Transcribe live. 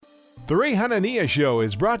The Ray Hanania Show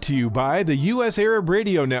is brought to you by the U.S. Arab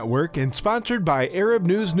Radio Network and sponsored by Arab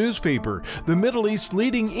News Newspaper, the Middle East's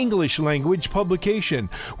leading English language publication,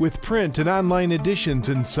 with print and online editions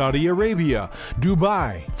in Saudi Arabia,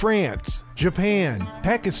 Dubai, France, Japan,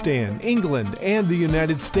 Pakistan, England, and the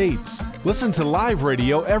United States. Listen to live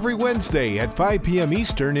radio every Wednesday at 5 p.m.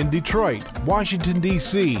 Eastern in Detroit, Washington,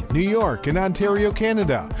 D.C., New York, and Ontario,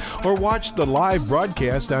 Canada. Or watch the live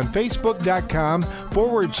broadcast on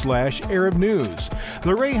Facebook.com/Arab News.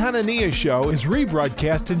 The Ray Hanania Show is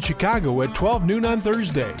rebroadcast in Chicago at 12 noon on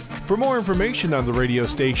Thursday. For more information on the radio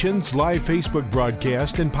stations, live Facebook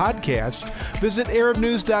broadcast, and podcasts, visit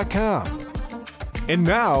ArabNews.com. And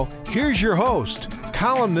now, here's your host,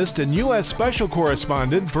 columnist and U.S. Special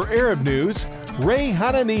Correspondent for Arab News, Ray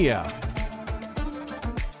Hanania.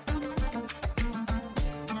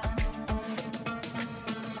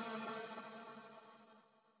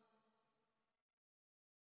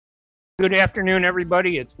 Good afternoon,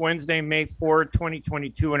 everybody. It's Wednesday, May 4,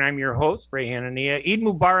 2022, and I'm your host, Ray Hanania. Eid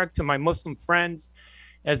Mubarak to my Muslim friends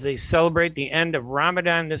as they celebrate the end of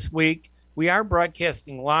Ramadan this week. We are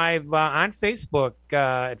broadcasting live on Facebook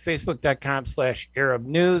at facebook.com/Arab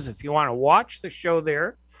News. If you want to watch the show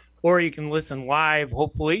there, or you can listen live.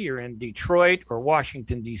 Hopefully you're in Detroit or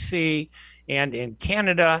Washington, D.C. and in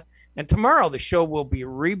Canada. And tomorrow the show will be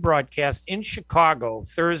rebroadcast in Chicago,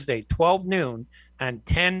 Thursday, 12 noon on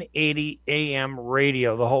 1080 AM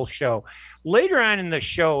radio, the whole show. Later on in the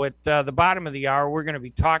show, at the bottom of the hour, we're going to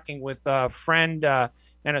be talking with a friend and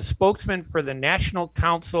a spokesman for the National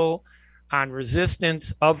Council on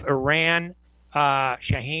Resistance of Iran,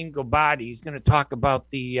 Shaheen Gobadi. He's going to talk about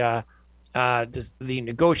the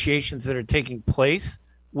negotiations that are taking place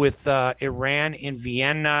with Iran in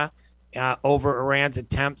Vienna over Iran's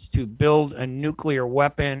attempts to build a nuclear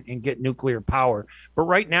weapon and get nuclear power. But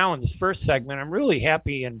right now in this first segment, I'm really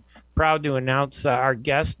happy and proud to announce our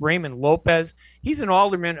guest, Raymond Lopez. He's an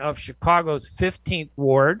alderman of Chicago's 15th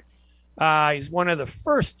Ward. He's one of the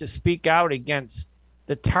first to speak out against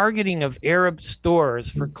the targeting of Arab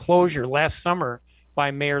stores for closure last summer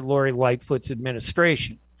by Mayor Lori Lightfoot's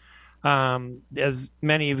administration. As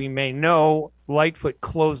many of you may know, Lightfoot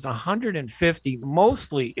closed 150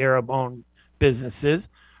 mostly Arab-owned businesses,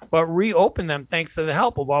 but reopened them thanks to the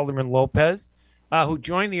help of Alderman Lopez, who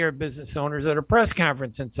joined the Arab business owners at a press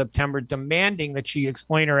conference in September, demanding that she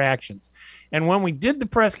explain her actions. And when we did the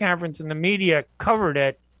press conference and the media covered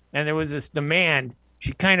it, and there was this demand,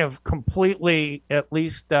 she kind of completely, at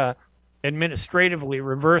least administratively,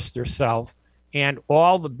 reversed herself, and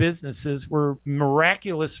all the businesses were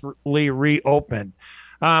miraculously reopened.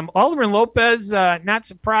 Alderman Lopez, not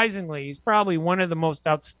surprisingly, he's probably one of the most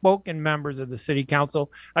outspoken members of the city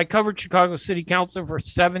council. I covered Chicago City Council for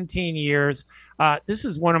 17 years. This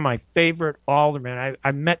is one of my favorite aldermen.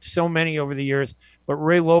 I met so many over the years, but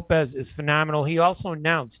Ray Lopez is phenomenal. He also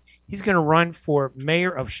announced he's going to run for mayor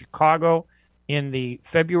of Chicago in the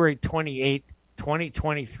February 28th,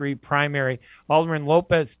 2023 primary. Alderman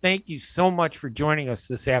Lopez, thank you so much for joining us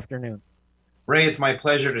this afternoon. Ray, it's my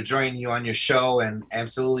pleasure to join you on your show, and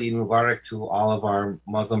absolutely Mubarak to all of our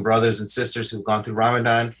Muslim brothers and sisters who've gone through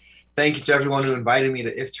Ramadan. Thank you to everyone who invited me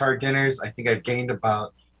to iftar dinners. I think I've gained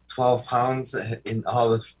about 12 pounds in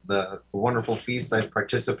all of the wonderful feasts I've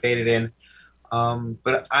participated in.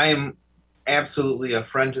 But I am absolutely a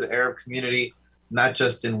friend to the Arab community, not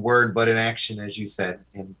just in word, but in action, as you said.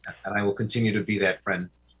 And I will continue to be that friend.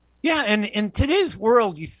 Yeah, and in today's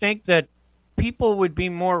world, you think that people would be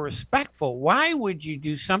more respectful. Why would you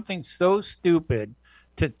do something so stupid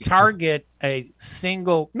to target a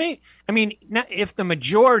single? I mean, if the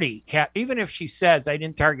majority, even if she says, I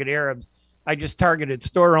didn't target Arabs, I just targeted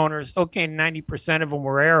store owners. Okay, 90% of them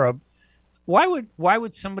were Arab. Why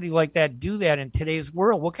would somebody like that do that in today's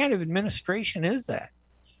world? What kind of administration is that?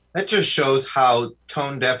 That just shows how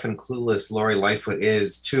tone deaf and clueless Lori Lightfoot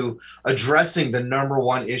is to addressing the number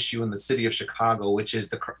one issue in the city of Chicago, which is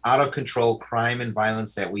the out of control crime and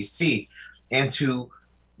violence that we see, and to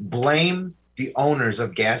blame the owners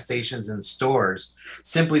of gas stations and stores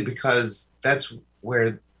simply because that's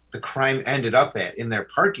where the crime ended up at, in their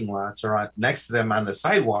parking lots or next to them on the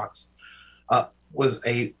sidewalks, was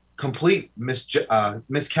a complete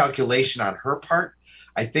miscalculation on her part.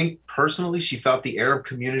 I think personally, she felt the Arab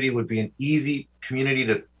community would be an easy community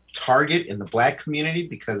to target in the Black community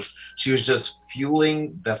because she was just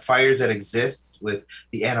fueling the fires that exist with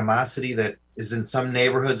the animosity that is in some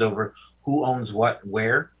neighborhoods over who owns what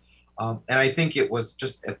where. And I think it was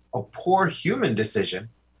just a poor human decision,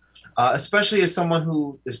 especially as someone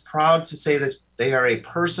who is proud to say that they are a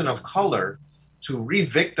person of color, to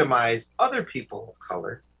re-victimize other people of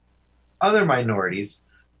color, other minorities,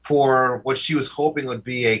 for what she was hoping would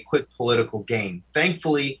be a quick political gain.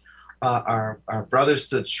 Thankfully, our brothers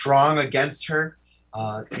stood strong against her.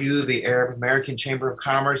 The Arab American Chamber of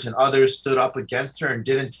Commerce, and others stood up against her and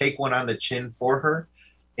didn't take one on the chin for her.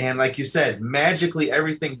 And like you said, magically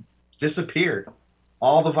everything disappeared.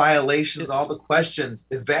 All the violations, all the questions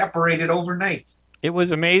evaporated overnight. It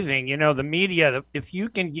was amazing. The media, if you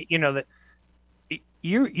can get, that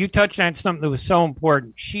you touched on something that was so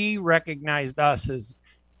important. She recognized us as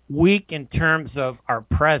weak in terms of our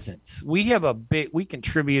presence. We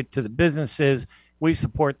contribute to the businesses. We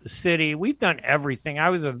support the city. We've done everything.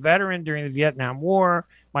 I was a veteran during the Vietnam War.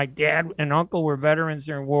 My dad and uncle were veterans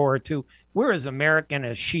during World War II. We're as American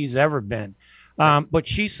as she's ever been. But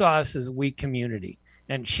she saw us as a weak community.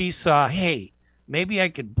 And she saw, hey, maybe I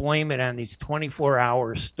could blame it on these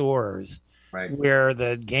 24-hour stores where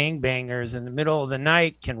the gangbangers in the middle of the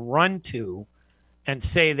night can run to and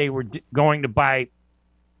say they were going to buy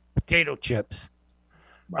potato chips.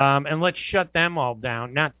 And let's shut them all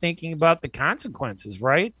down, not thinking about the consequences,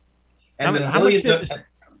 right? And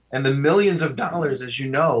the millions of dollars, as you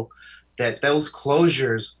know, that those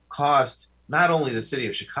closures cost not only the city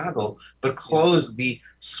of Chicago, but closed the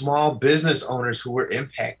small business owners who were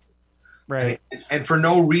impacted. Right. And for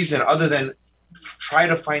no reason other than try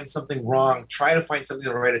to find something wrong, try to find something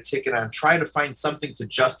to write a ticket on, try to find something to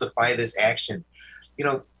justify this action.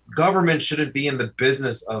 Government shouldn't be in the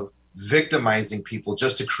business of victimizing people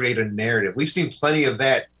just to create a narrative. We've seen plenty of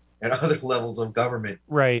that at other levels of government,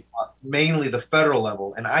 right? Mainly the federal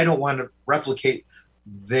level. And I don't want to replicate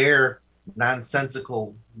their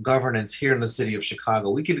nonsensical governance here in the city of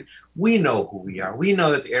Chicago. We know who we are. We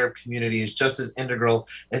know that the Arab community is just as integral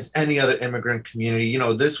as any other immigrant community.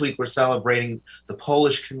 This week we're celebrating the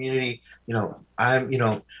Polish community. My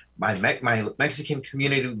Mexican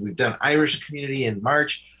community. We've done Irish community in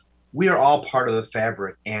March. We are all part of the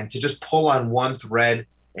fabric, and to just pull on one thread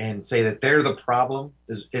and say that they're the problem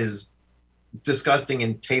is disgusting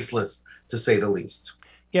and tasteless, to say the least.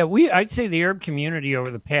 Yeah, I'd say the Arab community over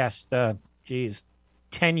the past 10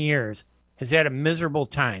 years has had a miserable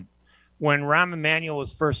time. When Rahm Emanuel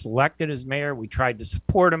was first elected as mayor, we tried to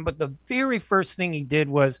support him, but the very first thing he did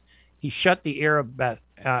was he shut the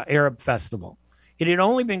Arab Festival. It had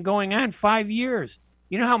only been going on 5 years.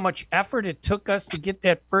 You know how much effort it took us to get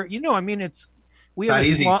that first, it's not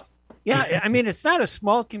easy. It's not a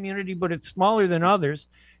small community, but it's smaller than others.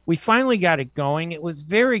 We finally got it going. It was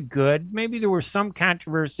very good. Maybe there were some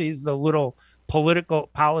controversies, the little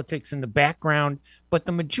politics in the background, but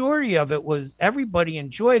the majority of it was everybody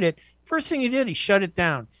enjoyed it. First thing he did, he shut it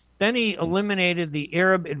down. Then he eliminated the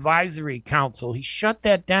Arab Advisory Council. He shut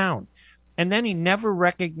that down. And then he never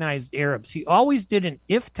recognized Arabs. He always did an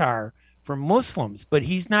iftar for Muslims, but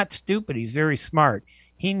he's not stupid. He's very smart.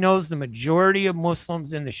 He knows the majority of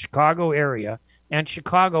Muslims in the Chicago area and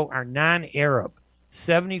Chicago are non-Arab,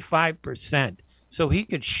 75%. So he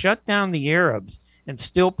could shut down the Arabs and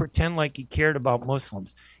still pretend like he cared about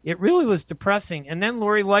Muslims. It really was depressing. And then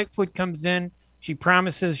Lori Lightfoot comes in. She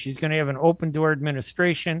promises she's going to have an open door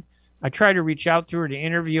administration. I try to reach out to her to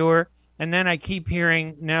interview her. And then I keep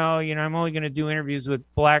hearing, no, I'm only going to do interviews with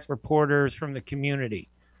black reporters from the community.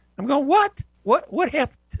 I'm going, what? What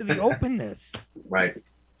happened to the openness? Right.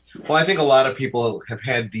 Well, I think a lot of people have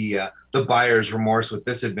had the buyer's remorse with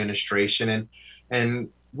this administration, and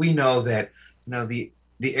we know that the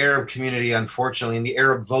Arab community, unfortunately, and the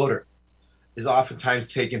Arab voter is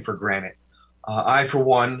oftentimes taken for granted. I, for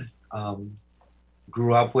one,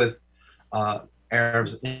 grew up with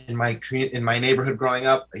Arabs in my neighborhood growing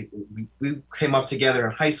up. We came up together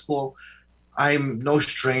in high school. I'm no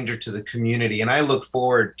stranger to the community, and I look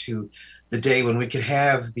forward to the day when we could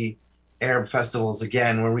have the Arab festivals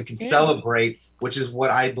again, where we can celebrate, which is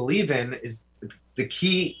what I believe in, is the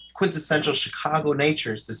key quintessential Chicago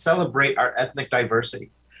nature, is to celebrate our ethnic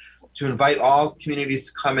diversity, to invite all communities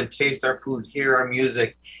to come and taste our food, hear our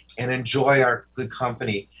music, and enjoy our good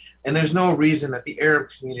company. And there's no reason that the Arab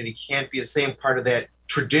community can't be the same part of that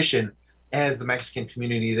tradition as the Mexican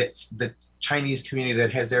community, the Chinese community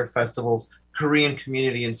that has their festivals, Korean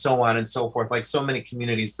community, and so on and so forth, like so many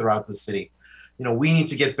communities throughout the city. We need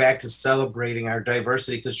to get back to celebrating our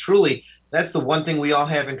diversity, because truly that's the one thing we all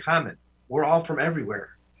have in common. We're all from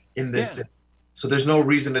everywhere in this city. So there's no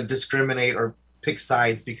reason to discriminate or pick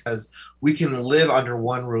sides, because we can live under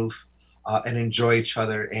one roof and enjoy each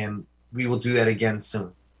other, and we will do that again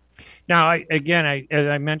soon. Now, as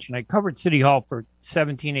I mentioned, I covered City Hall for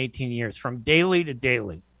 17, 18 years, from daily to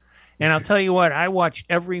daily. And I'll tell you what, I watched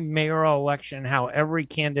every mayoral election, how every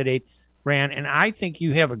candidate ran. And I think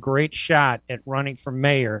you have a great shot at running for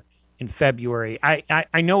mayor in February.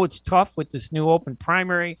 I know it's tough with this new open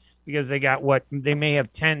primary because they may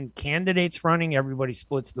have 10 candidates running. Everybody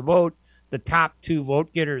splits the vote. The top 2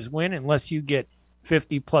 vote getters win unless you get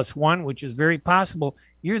 50 plus 1, which is very possible.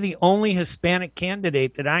 You're the only Hispanic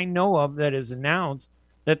candidate that I know of that has announced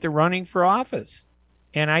that they're running for office.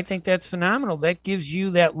 And I think that's phenomenal. That gives you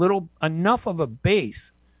that enough of a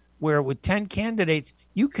base where with 10 candidates,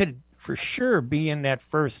 you could for sure be in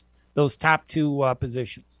those top 2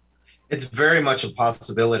 positions. It's very much a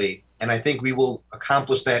possibility. And I think we will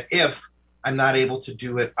accomplish that if I'm not able to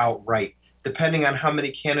do it outright. Depending on how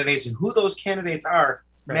many candidates and who those candidates are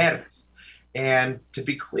matters. And to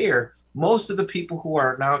be clear, most of the people who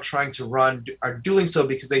are now trying to run are doing so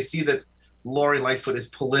because they see that Lori Lightfoot is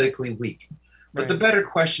politically weak. But the better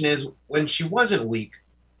question is, when she wasn't weak,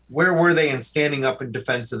 where were they in standing up in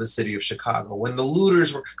defense of the city of Chicago? When the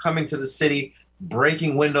looters were coming to the city,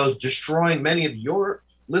 breaking windows, destroying many of your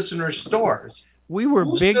listeners' stores. We were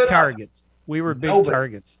big targets.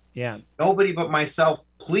 Targets. Yeah. Nobody but myself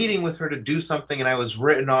pleading with her to do something, and I was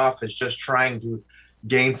written off as just trying to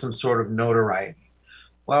gain some sort of notoriety.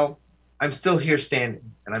 Well, I'm still here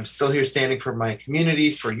standing, and I'm still here standing for my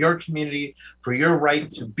community, for your right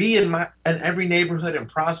to be in every neighborhood and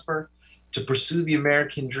prosper, to pursue the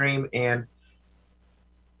American dream. And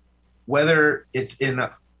whether it's in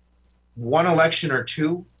one election or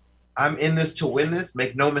 2, I'm in this to win this.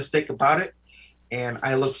 Make no mistake about it. And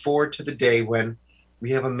I look forward to the day when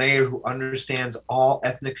we have a mayor who understands all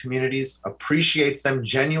ethnic communities, appreciates them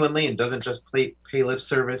genuinely, and doesn't just pay lip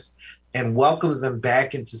service, and welcomes them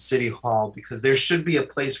back into City Hall, because there should be a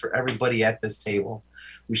place for everybody at this table.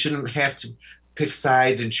 We shouldn't have to pick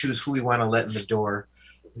sides and choose who we want to let in the door.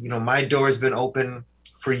 You know, my door has been open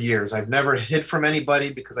for years. I've never hid from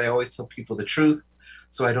anybody because I always tell people the truth.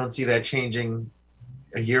 So I don't see that changing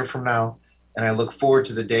a year from now. And I look forward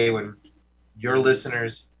to the day when your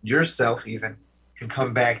listeners, yourself even, can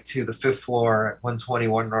come back to the 5th floor at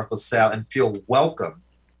 121 North LaSalle and feel welcome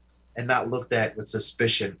and not looked at with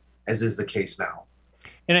suspicion, as is the case now.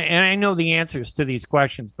 And I know the answers to these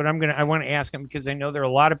questions, but I want to ask them because I know there are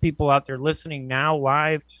a lot of people out there listening now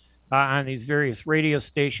live on these various radio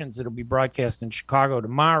stations. It'll be broadcast in Chicago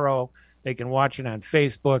tomorrow. They can watch it on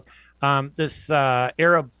Facebook. This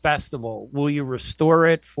Arab festival, will you restore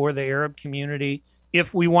it for the Arab community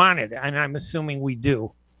if we want it? And I'm assuming we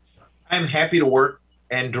do. I'm happy to work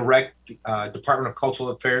and direct the Department of Cultural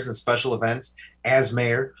Affairs and Special Events as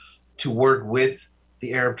mayor to work with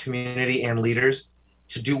the Arab community and leaders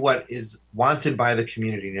to do what is wanted by the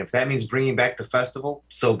community. And if that means bringing back the festival,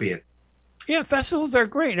 so be it. Yeah, festivals are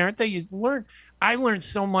great, aren't they? I learned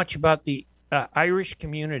so much about the Irish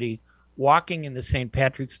community walking in the St.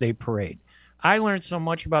 Patrick's Day parade. I learned so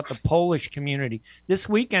much about the Polish community. This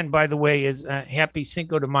weekend, by the way, is happy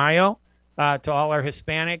Cinco de Mayo to all our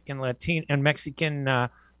Hispanic and Latino and Mexican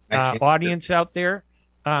audience out there.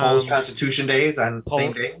 Polish Constitution Day is on the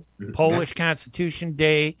same day. Polish Constitution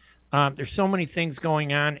Day. There's so many things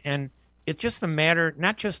going on, and it's just a matter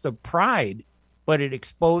not just of pride, but it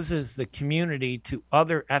exposes the community to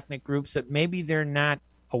other ethnic groups that maybe they're not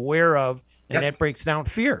aware of, and that breaks down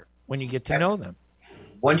fear when you get to know them.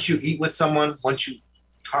 Once you eat with someone, once you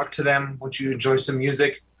talk to them, once you enjoy some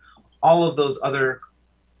music, all of those other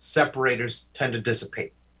separators tend to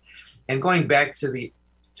dissipate. And going back to the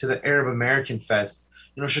Arab American Fest,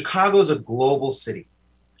 Chicago's a global city.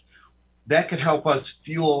 That could help us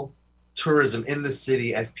fuel tourism in the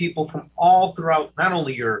city as people from all throughout, not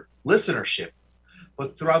only your listenership,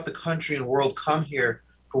 but throughout the country and world come here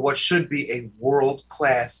for what should be a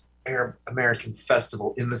world-class Arab American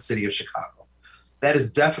festival in the city of Chicago. That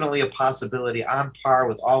is definitely a possibility, on par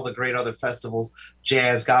with all the great other festivals,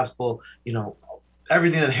 jazz, gospel,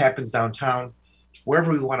 everything that happens downtown.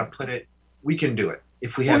 Wherever we want to put it, we can do it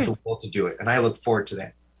if we have the will to do it. And I look forward to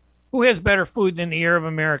that. Who has better food than the Arab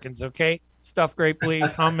Americans, okay? Stuffed grape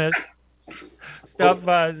leaves, hummus, stuffed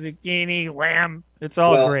zucchini, lamb. It's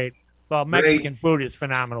all great. Well, Mexican food is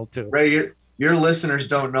phenomenal, too. Ray, your listeners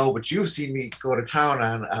don't know, but you've seen me go to town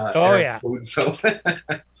on Arab food. So.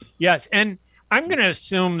 Yes, and I'm going to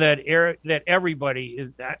assume that everybody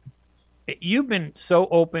is that. You've been so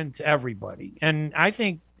open to everybody. And I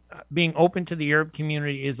think being open to the Arab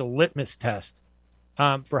community is a litmus test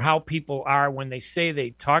for how people are when they say they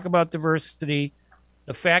talk about diversity,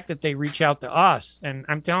 the fact that they reach out to us. And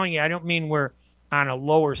I'm telling you, I don't mean we're on a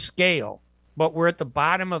lower scale, but we're at the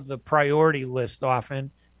bottom of the priority list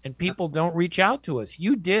often, and people don't reach out to us.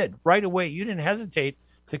 You did right away. You didn't hesitate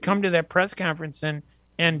to come to that press conference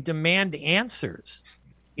and demand answers.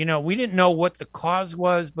 We didn't know what the cause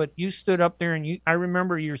was, but you stood up there and I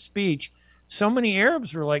remember your speech so many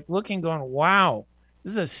Arabs were like looking, going, wow,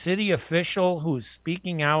 this is a city official who's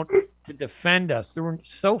speaking out to defend us. There were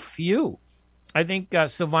so few. I think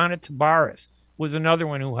Silvana Tabares was another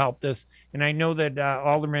one who helped us. And I know that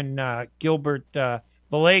Alderman Gilbert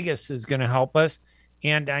Villegas is going to help us.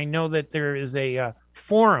 And I know that there is a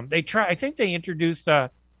forum. I think they introduced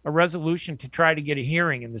a resolution to try to get a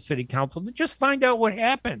hearing in the city council to just find out what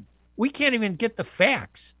happened. We can't even get the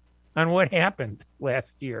facts on what happened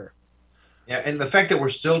last year. Yeah, and the fact that we're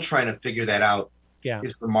still trying to figure that out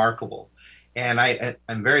is remarkable. And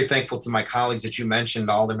I'm very thankful to my colleagues that you mentioned,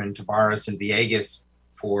 Alderman Tabares and Villegas,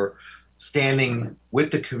 for standing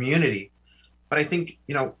with the community. But I think,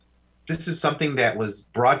 this is something that was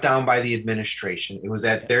brought down by the administration. It was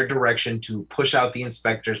at their direction to push out the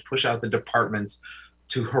inspectors, push out the departments,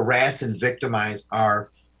 to harass and victimize our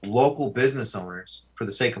local business owners for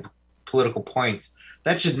the sake of political points.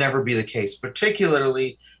 That should never be the case,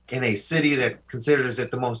 particularly in a city that considers it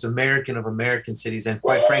the most American of American cities, and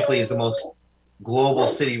quite frankly is the most global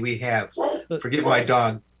city we have. Forgive my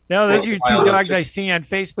dog. No, those are your two dogs I see on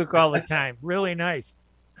Facebook all the time. Really nice.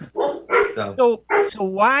 So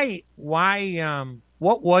why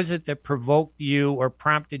what was it that provoked you or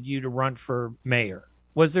prompted you to run for mayor?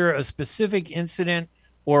 Was there a specific incident,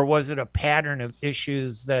 or was it a pattern of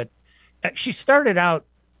issues that she started out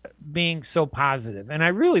being so positive, and I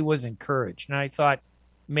really was encouraged, and I thought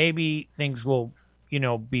maybe things will,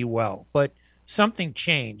 be well, but something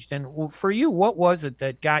changed. And for you, what was it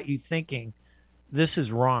that got you thinking this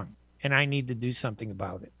is wrong and I need to do something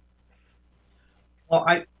about it? Well,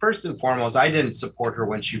 first and foremost, I didn't support her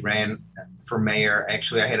when she ran for mayor.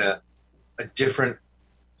 Actually, I had a different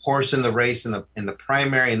horse in the race in the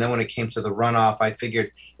primary, and then when it came to the runoff, I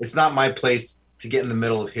figured it's not my place to get in the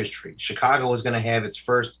middle of history. Chicago was going to have its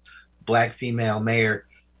first Black female mayor.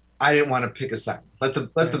 I didn't want to pick a side.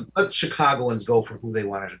 Let Chicagoans go for who they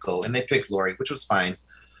wanted to go, and they picked Lori, which was fine.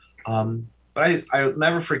 But I'll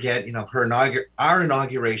never forget, our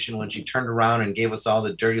inauguration, when she turned around and gave us all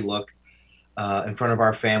the dirty look in front of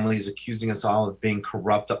our families, accusing us all of being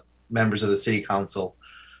corrupt members of the city council.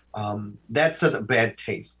 That set a bad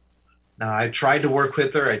taste. Now, I tried to work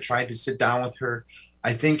with her. I tried to sit down with her.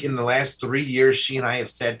 I think in the last 3 years, she and I have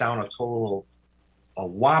sat down a total of a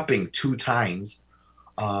whopping 2 times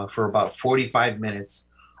for about 45 minutes.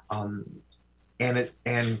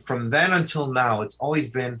 And from then until now, it's always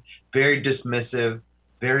been very dismissive,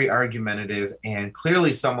 very argumentative, and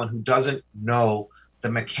clearly someone who doesn't know the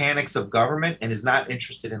mechanics of government and is not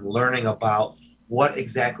interested in learning about what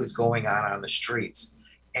exactly is going on the streets.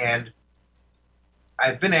 And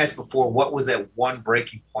I've been asked before, what was that one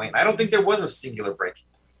breaking point? I don't think there was a singular breaking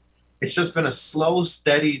point. It's just been a slow,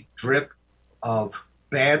 steady drip of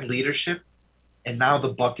bad leadership, and now the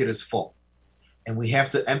bucket is full. And we have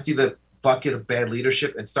to empty the bucket of bad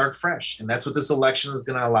leadership and start fresh. And that's what this election is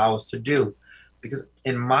going to allow us to do. Because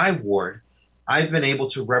in my ward, I've been able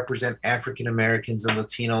to represent African Americans and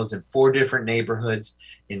Latinos in 4 different neighborhoods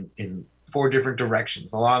in 4 different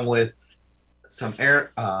directions, along with some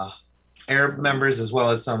Arab members, as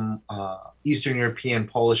well as some Eastern European,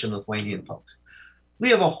 Polish, and Lithuanian folks. We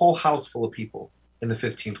have a whole house full of people in the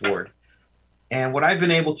 15th ward. And what I've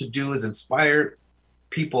been able to do is inspire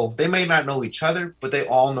people. They may not know each other, but they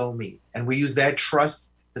all know me. And we use that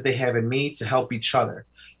trust that they have in me to help each other.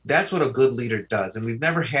 That's what a good leader does. And we've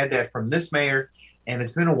never had that from this mayor. And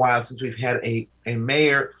it's been a while since we've had a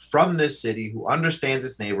mayor from this city who understands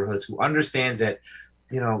its neighborhoods, who understands that,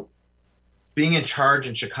 being in charge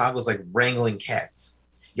in Chicago is like wrangling cats.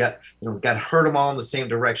 Got to herd them all in the same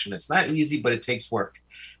direction. It's not easy, but it takes work.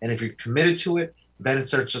 And if you're committed to it, then it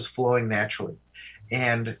starts just flowing naturally.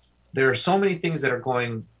 And there are so many things that are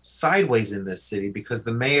going sideways in this city because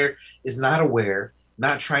the mayor is not aware,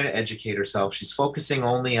 not trying to educate herself. She's focusing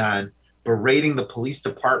only on berating the police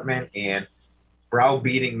department and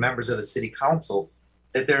browbeating members of the city council,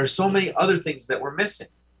 that there are so many other things that we're missing.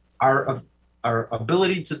 Our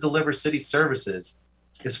ability to deliver city services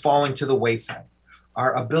is falling to the wayside.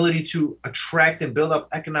 Our ability to attract and build up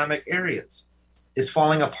economic areas is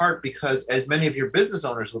falling apart because, as many of your business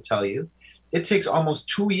owners will tell you, it takes almost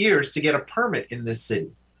 2 years to get a permit in this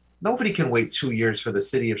city. Nobody can wait 2 years for the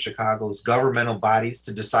city of Chicago's governmental bodies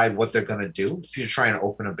to decide what they're going to do if you're trying to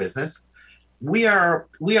open a business. We are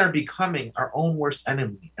becoming our own worst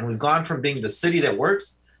enemy, and we've gone from being the city that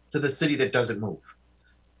works to the city that doesn't move.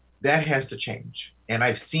 That has to change. And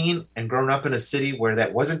I've seen and grown up in a city where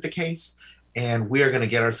that wasn't the case, and we are going to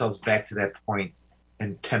get ourselves back to that point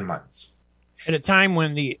in 10 months. At a time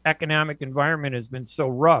when the economic environment has been so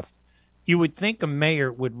rough, you would think a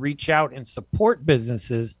mayor would reach out and support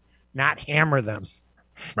businesses, not hammer them.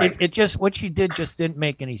 Right. It just, what she did just didn't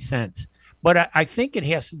make any sense. But I think it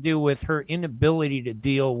has to do with her inability to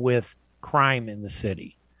deal with crime in the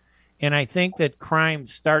city. And I think that crime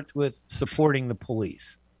starts with supporting the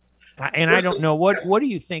police. And I don't know, what do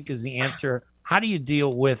you think is the answer? How do you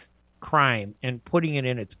deal with crime and putting it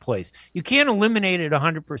in its place? You can't eliminate it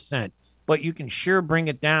 100%, but you can sure bring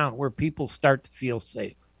it down where people start to feel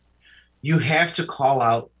safe. You have to call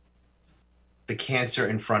out the cancer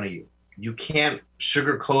in front of you. You can't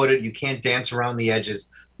sugarcoat it. You can't dance around the edges.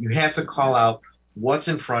 You have to call out what's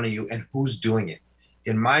in front of you and who's doing it.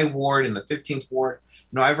 In my ward, in the 15th ward,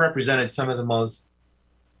 I've represented some of the most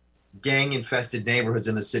gang-infested neighborhoods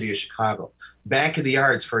in the city of Chicago. Back of the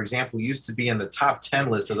Yards, for example, used to be in the top 10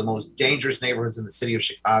 list of the most dangerous neighborhoods in the city of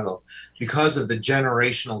Chicago because of the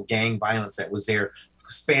generational gang violence that was there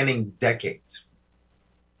spanning decades,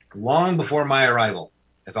 long before my arrival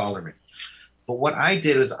as alderman. But what I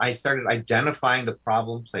did was I started identifying the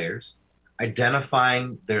problem players,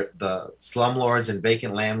 identifying the slumlords and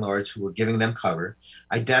vacant landlords who were giving them cover,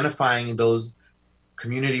 identifying those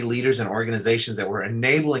community leaders and organizations that were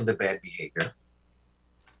enabling the bad behavior.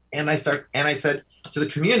 And I said to the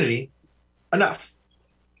community, enough.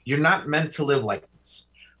 You're not meant to live like this.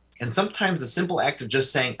 And sometimes the simple act of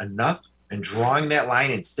just saying enough and drawing that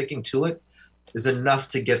line and sticking to it is enough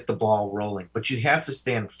to get the ball rolling. But you have to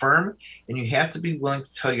stand firm, and you have to be willing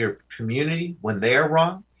to tell your community when they are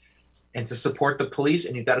wrong and to support the police.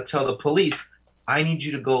 And you've got to tell the police, I need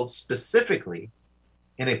you to go specifically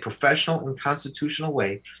in a professional and constitutional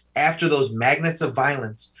way after those magnets of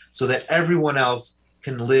violence so that everyone else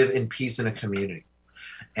can live in peace in a community.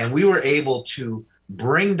 And we were able to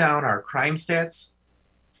bring down our crime stats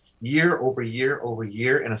year over year over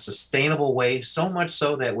year in a sustainable way, so much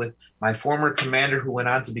so that with my former commander, who went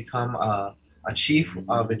on to become a chief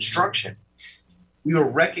of instruction, we were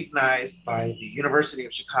recognized by the University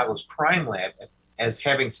of Chicago's crime lab as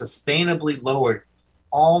having sustainably lowered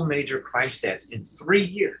all major crime stats in 3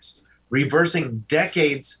 years, reversing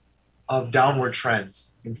decades of downward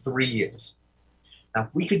trends in 3 years. Now,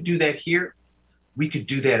 if we could do that here, we could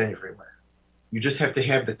do that everywhere. You just have to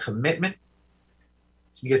have the commitment,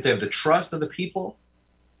 you have to have the trust of the people,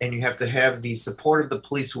 and you have to have the support of the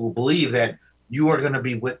police who will believe that you are going to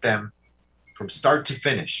be with them from start to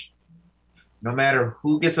finish. No matter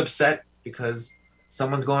who gets upset because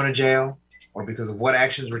someone's going to jail, or because of what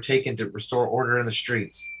actions were taken to restore order in the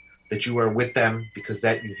streets, that you are with them because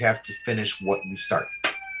that you have to finish what you start.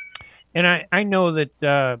 And I know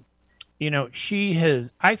that,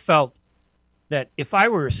 I felt that if I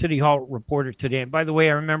were a City Hall reporter today, and by the way,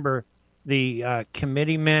 I remember the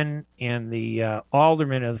committeemen and the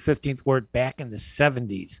aldermen of the 15th Ward back in the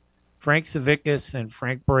 70s, Frank Savickas and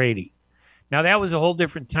Frank Brady. Now, that was a whole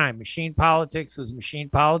different time. Machine politics was machine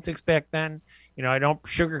politics back then. I don't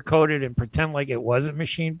sugarcoat it and pretend like it wasn't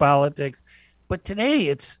machine politics. But today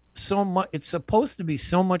it's supposed to be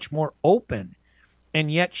so much more open.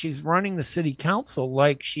 And yet she's running the city council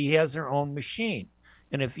like she has her own machine.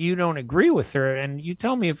 And if you don't agree with her, and you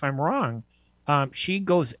tell me if I'm wrong, she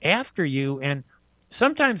goes after you. And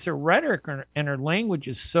sometimes her rhetoric and her language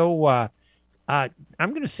is so, I'm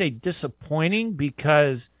going to say disappointing,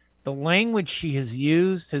 because the language she has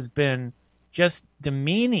used has been just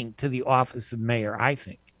demeaning to the office of mayor, I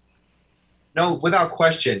think. No, without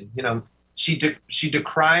question, she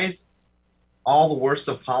decries all the worst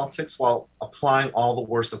of politics while applying all the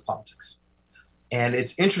worst of politics. And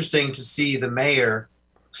it's interesting to see the mayor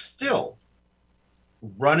still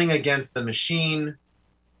running against the machine,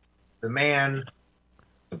 the man,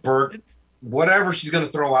 the bird, whatever she's going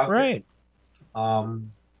to throw out right there,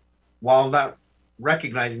 while not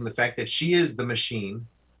recognizing the fact that she is the machine,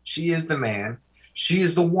 she is the man, she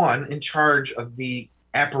is the one in charge of the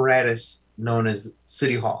apparatus known as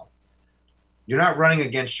City Hall. You're not running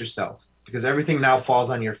against yourself, because everything now falls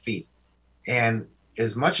on your feet. And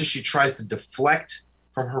as much as she tries to deflect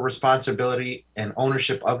from her responsibility and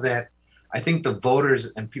ownership of that, I think the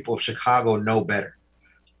voters and people of Chicago know better.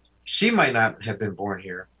 She might not have been born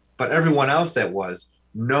here, but everyone else that was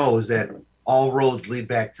knows that all roads lead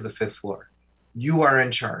back to the 5th floor. You are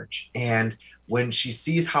in charge. And when she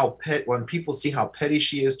sees when people see how petty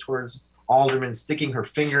she is towards aldermen, sticking her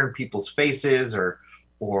finger in people's faces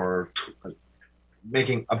or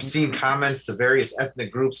making obscene comments to various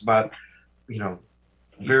ethnic groups about,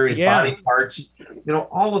 various body parts,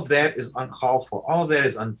 all of that is uncalled for. All of that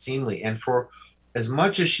is unseemly. And for as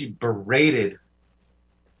much as she berated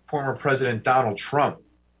former President Donald Trump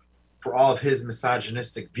for all of his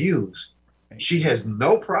misogynistic views, she has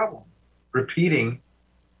no problem repeating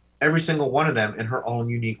every single one of them in her own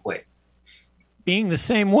unique way. Being the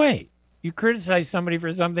same way. You criticize somebody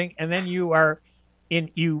for something, and then you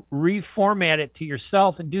reformat it to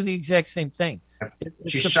yourself and do the exact same thing.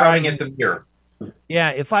 She's shouting at the mirror. Yeah,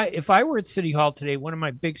 if I were at City Hall today, one of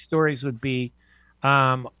my big stories would be,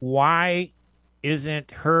 why isn't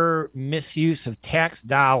her misuse of tax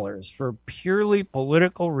dollars for purely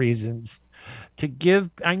political reasons to give?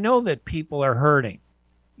 I know that people are hurting,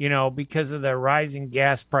 because of the rising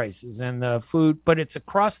gas prices and the food, but it's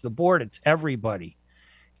across the board. It's everybody.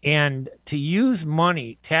 And to use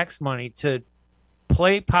money, tax money, to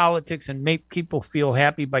play politics and make people feel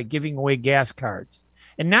happy by giving away gas cards,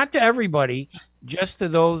 and not to everybody, just to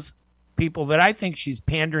those people that I think she's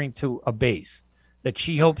pandering to a base that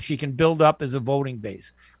she hopes she can build up as a voting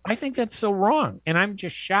base. I think that's so wrong. And I'm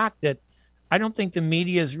just shocked that I don't think the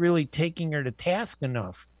media is really taking her to task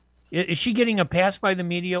enough. Is she getting a pass by the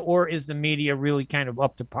media, or is the media really kind of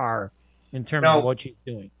up to par in terms of what she's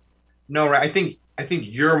doing? No, right. I think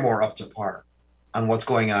you're more up to par on what's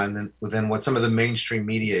going on than what some of the mainstream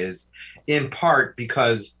media is, in part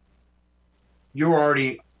because you're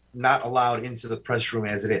already not allowed into the press room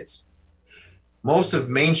as it is. Most of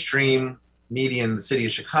mainstream media in the city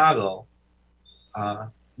of Chicago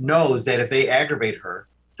knows that if they aggravate her,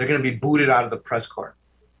 they're going to be booted out of the press corps.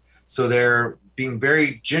 So they're being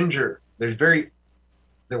very ginger. They're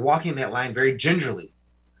walking that line very gingerly,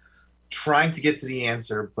 trying to get to the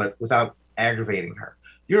answer, but without aggravating her.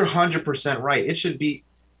 You're 100% right. It should be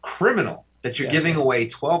criminal that you're giving away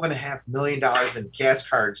 $12.5 million in gas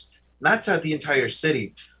cards, not to the entire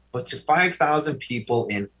city, but to 5,000 people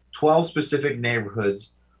in 12 specific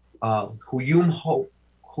neighborhoods who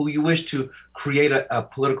you wish to create a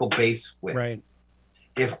political base with. Right.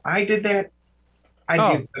 If I did that,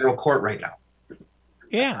 I'd be in federal court right now.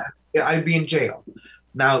 Yeah. I'd be in jail.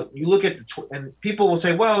 Now, you look at and people will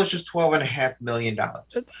say, well, it's just $12.5 million.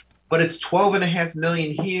 But it's $12.5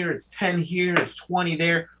 million here, it's 10 here, it's 20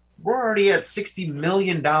 there. We're already at $60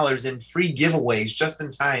 million in free giveaways just in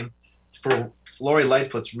time for Lori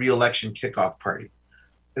Lightfoot's re-election kickoff party.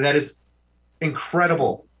 That is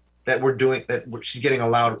incredible that we're doing that. She's getting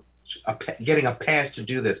a pass to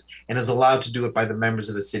do this, and is allowed to do it by the members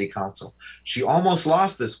of the city council. She almost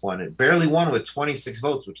lost this one. It barely won with 26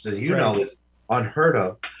 votes, which, as you know, is unheard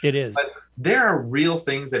of. It is. But there are real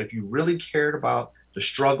things that if you really cared about the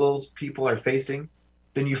struggles people are facing,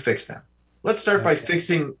 then you fix them. Let's start by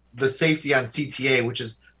fixing the safety on CTA, which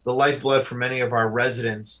is the lifeblood for many of our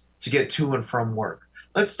residents to get to and from work.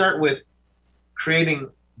 Let's start with creating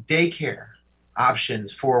daycare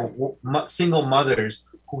options for single mothers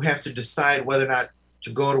who have to decide whether or not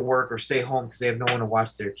to go to work or stay home because they have no one to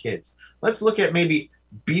watch their kids. Let's look at maybe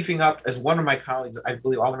beefing up, as one of my colleagues, I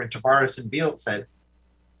believe Alderman Tavares and Beal said,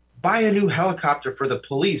 buy a new helicopter for the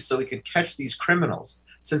police so we can catch these criminals,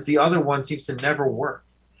 since the other one seems to never work.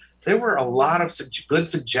 There were a lot of good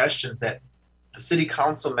suggestions that the city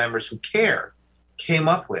council members who care came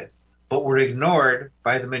up with, but were ignored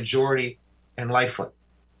by the majority and Lightfoot.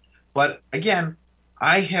 But again,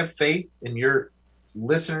 I have faith in your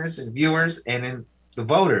listeners and viewers and in the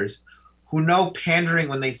voters who know pandering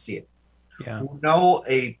when they see it, who know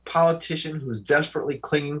a politician who's desperately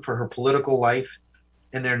clinging for her political life,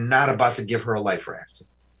 and they're not about to give her a life raft.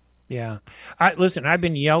 Yeah. Listen, I've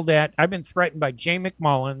been yelled at. I've been threatened by Jay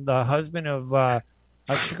McMullen, the husband of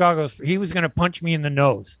Chicago's. He was going to punch me in the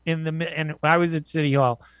nose and I was at City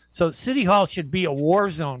Hall. So City Hall should be a war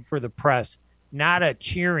zone for the press, not a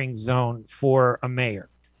cheering zone for a mayor.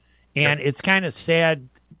 And it's kind of sad.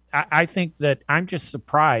 I think that I'm just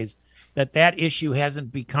surprised that issue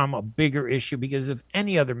hasn't become a bigger issue, because if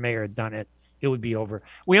any other mayor had done it, it would be over.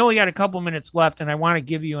 We only got a couple minutes left, and I want to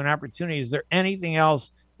give you an opportunity. Is there anything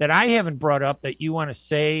else that I haven't brought up that you want to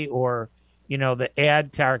say, or, that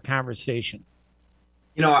add to our conversation?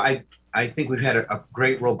 I think we've had a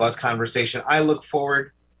great, robust conversation. I look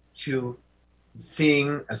forward to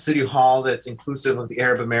seeing a city hall that's inclusive of the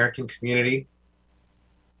Arab American community,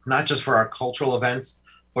 not just for our cultural events,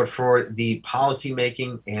 but for the policy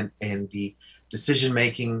making and the decision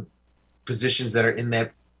making positions that are in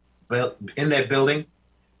that building,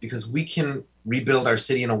 because we can rebuild our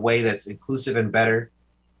city in a way that's inclusive and better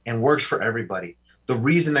and works for everybody. The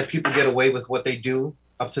reason that people get away with what they do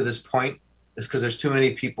up to this point is because there's too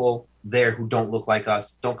many people there who don't look like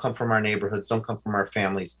us, don't come from our neighborhoods, don't come from our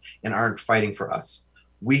families, and aren't fighting for us.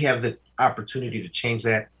 We have the opportunity to change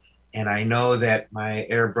that. And I know that my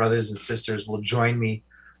Arab brothers and sisters will join me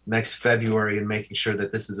next February in making sure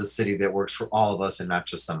that this is a city that works for all of us and not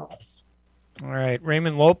just some of us. All right.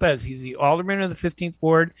 Raymond Lopez, he's the alderman of the 15th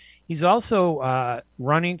Ward. He's also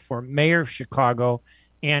running for mayor of Chicago,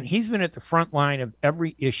 and he's been at the front line of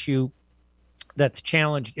every issue that's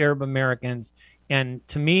challenged Arab Americans. And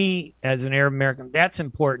to me, as an Arab American, that's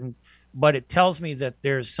important. But it tells me that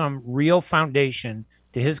there's some real foundation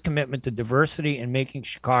to his commitment to diversity and making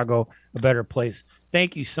Chicago a better place.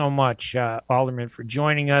 Thank you so much, Alderman, for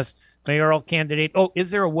joining us. Mayoral candidate. Oh, is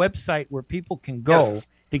there a website where people can go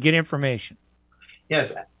to get information?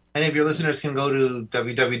 Yes. Any of your listeners can go to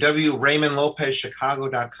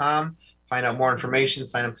www.raymondlopezchicago.com, find out more information,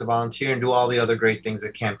 sign up to volunteer, and do all the other great things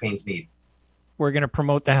that campaigns need. We're going to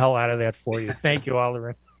promote the hell out of that for you. Thank you,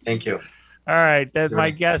 Alderman. Thank you. All right. That's my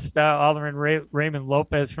guest, Alderman Raymond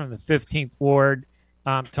Lopez from the 15th Ward,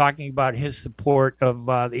 talking about his support of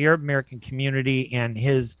the Arab American community and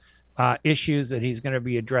his issues that he's going to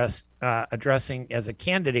be addressing as a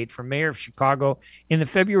candidate for mayor of Chicago in the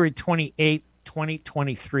February 28th,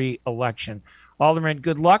 2023 election. Alderman,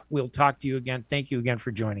 good luck. We'll talk to you again. Thank you again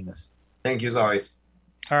for joining us. Thank you as always.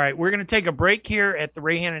 All right, we're going to take a break here at the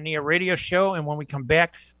Ray Hanania radio show. And when we come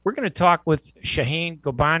back, we're going to talk with Shaheen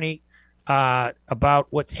Gobani about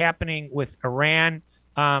what's happening with Iran.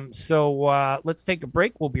 So let's take a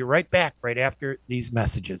break. We'll be right back right after these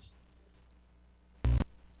messages.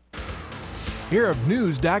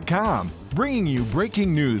 ArabNews.com, bringing you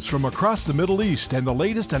breaking news from across the Middle East and the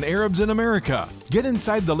latest on Arabs in America. Get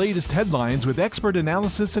inside the latest headlines with expert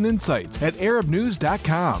analysis and insights at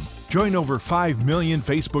ArabNews.com. Join over 5 million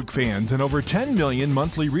Facebook fans and over 10 million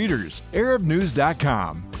monthly readers.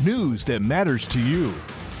 ArabNews.com, news that matters to you.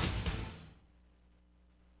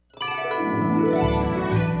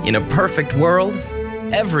 In a perfect world,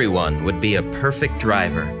 everyone would be a perfect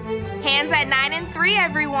driver. Hands at 9 and 3,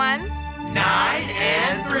 everyone. 9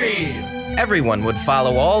 and 3. Everyone would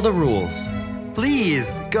follow all the rules.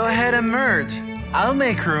 Please, go ahead and merge. I'll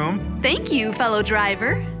make room. Thank you, fellow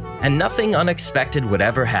driver. And nothing unexpected would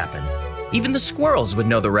ever happen. Even the squirrels would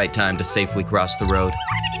know the right time to safely cross the road.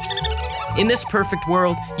 In this perfect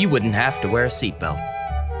world, you wouldn't have to wear a seatbelt.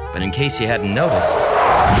 But in case you hadn't noticed,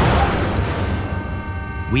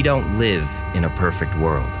 we don't live in a perfect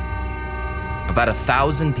world. About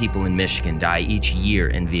 1,000 people in Michigan die each year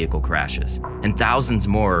in vehicle crashes, and thousands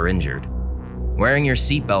more are injured. Wearing your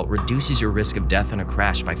seatbelt reduces your risk of death in a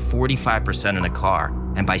crash by 45% in a car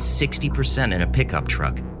and by 60% in a pickup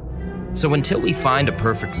truck. So until we find a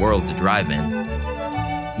perfect world to drive in,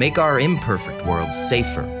 make our imperfect world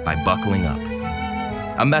safer by buckling up.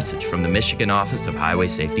 A message from the Michigan Office of Highway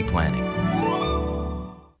Safety Planning.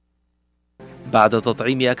 بعد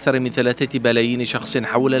تطعيم أكثر من 3 بلايين شخص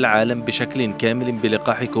حول العالم بشكل كامل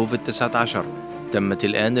بلقاح كوفيد-19 تمت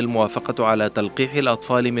الآن الموافقة على تلقيح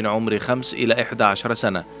الأطفال من عمر 5 إلى 11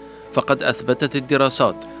 سنة. فقد أثبتت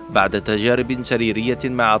الدراسات بعد تجارب سريرية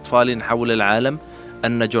مع أطفال حول العالم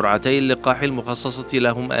أن جرعتي اللقاح المخصصة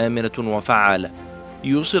لهم آمنة وفعالة.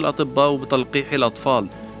 يوصي الأطباء بتلقيح الأطفال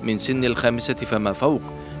من سن 5 فما فوق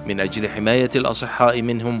من أجل حماية الأصحاء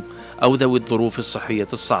منهم أو ذوي الظروف الصحية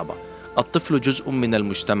الصعبة. الطفل جزء من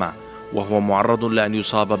المجتمع وهو معرض لأن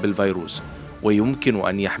يصاب بالفيروس ويمكن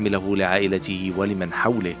أن يحمله لعائلته ولمن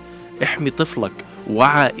حوله. احمي طفلك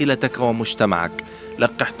وعائلتك ومجتمعك.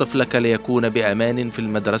 لقح طفلك ليكون بأمان في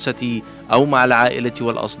المدرسة أو مع العائلة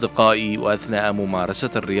والأصدقاء وأثناء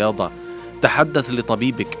ممارسة الرياضة. تحدث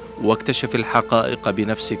لطبيبك واكتشف الحقائق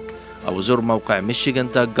بنفسك أو زر موقع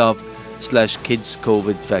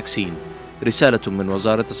michigan.gov/kidscovidvaccine. رسالة من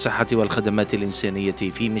وزارة الصحة والخدمات الإنسانية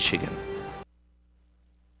في ميشيغان.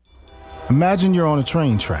 Imagine you're on a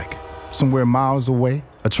train track. Somewhere miles away,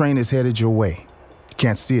 a train is headed your way. You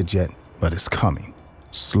can't see it yet, but it's coming.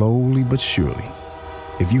 Slowly but surely.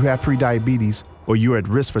 If you have prediabetes or you're at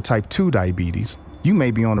risk for type 2 diabetes, you may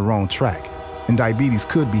be on the wrong track, and diabetes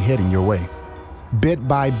could be heading your way. Bit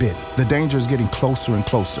by bit, the danger is getting closer and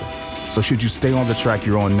closer. So should you stay on the track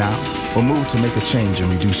you're on now or move to make a change and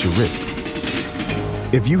reduce your risk?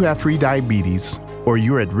 If you have prediabetes or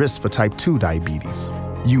you're at risk for type 2 diabetes,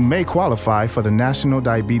 you may qualify for the National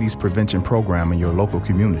Diabetes Prevention Program in your local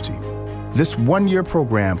community. This one-year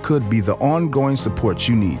program could be the ongoing support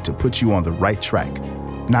you need to put you on the right track.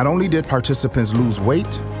 Not only did participants lose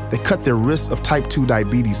weight, they cut their risk of type 2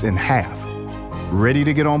 diabetes in half. Ready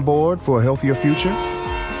to get on board for a healthier future?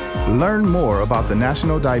 Learn more about the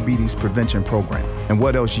National Diabetes Prevention Program and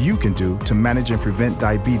what else you can do to manage and prevent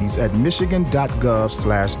diabetes at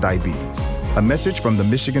michigan.gov/diabetes. A message from the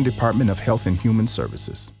Michigan Department of Health and Human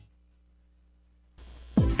Services.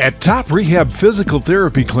 At Top Rehab Physical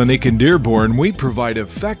Therapy Clinic in Dearborn, we provide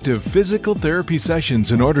effective physical therapy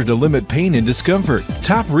sessions in order to limit pain and discomfort.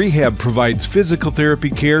 Top Rehab provides physical therapy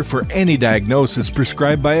care for any diagnosis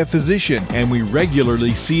prescribed by a physician, and we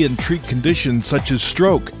regularly see and treat conditions such as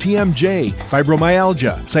stroke, TMJ,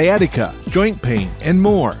 fibromyalgia, sciatica, joint pain, and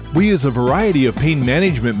more. We use a variety of pain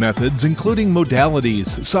management methods, including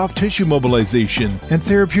modalities, soft tissue mobilization, and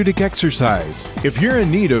therapeutic exercise. If you're in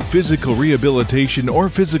need of physical rehabilitation or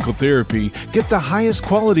physical therapy, get the highest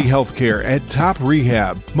quality health care at Top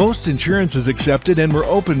Rehab. Most insurance is accepted, and we're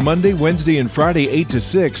open Monday, Wednesday, and Friday 8 to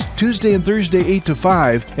 6, Tuesday and Thursday 8 to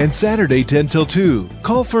 5, and Saturday 10 till 2.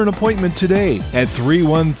 Call for an appointment today at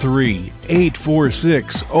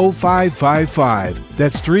 313-846-0555.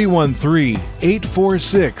 That's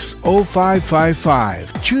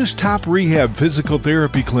 313-846-0555. Choose Top Rehab Physical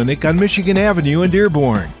Therapy Clinic on Michigan Avenue in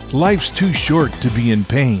Dearborn. Life's too short to be in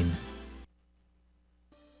pain.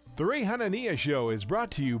 The Ray Hanania Show is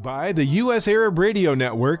brought to you by the U.S. Arab Radio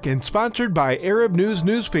Network and sponsored by Arab News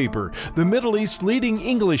Newspaper, the Middle East's leading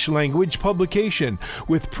English language publication,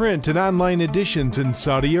 with print and online editions in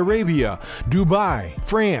Saudi Arabia, Dubai,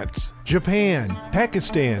 France, Japan,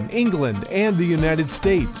 Pakistan, England, and the United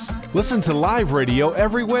States. Listen to live radio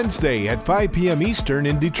every Wednesday at 5 p.m. Eastern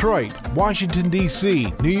in Detroit, Washington,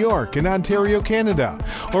 D.C., New York, and Ontario, Canada.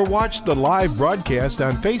 Or watch the live broadcast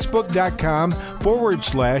on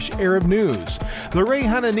Facebook.com/Arab News. The Ray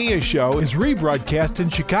Hanania Show is rebroadcast in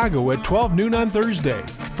Chicago at 12 noon on Thursday.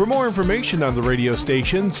 For more information on the radio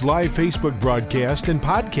stations, live Facebook broadcast, and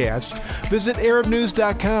podcasts, visit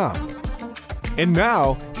ArabNews.com. And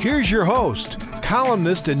now, here's your host,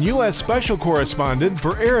 columnist and U.S. Special Correspondent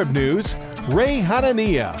for Arab News, Ray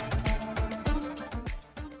Hanania.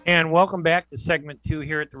 And welcome back to segment 2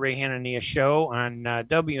 here at the Ray Hanania Show on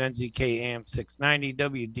WNZK AM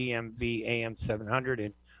 690, WDMV AM 700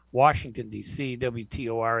 in Washington, D.C.,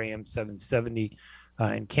 WTOR AM 770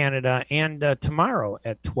 in Canada, and tomorrow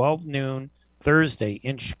at 12 noon Thursday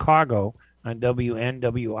in Chicago on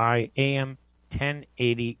WNWI AM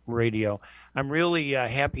 1080 radio. I'm really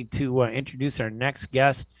happy to introduce our next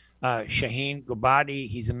guest, Shaheen Gobadi.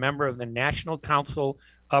 He's a member of the National Council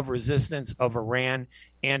of Resistance of Iran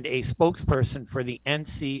and a spokesperson for the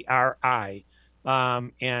NCRI.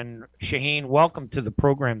 And Shaheen, welcome to the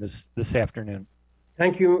program this afternoon.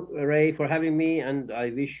 Thank you, Ray, for having me, and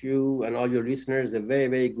I wish you and all your listeners a very,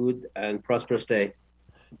 very good and prosperous day.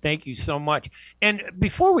 Thank you so much. And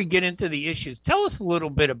before we get into the issues, tell us a little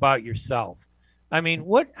bit about yourself. I mean,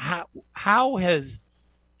 how has,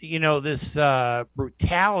 this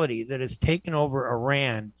brutality that has taken over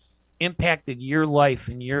Iran impacted your life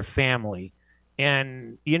and your family?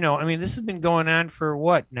 And, this has been going on for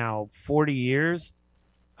what now, 40 years?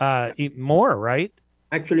 More, right?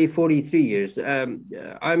 Actually, 43 years.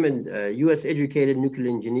 I'm a U.S. educated nuclear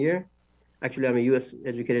engineer. Actually, I'm a U.S.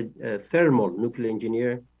 educated thermal nuclear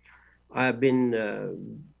engineer. I've been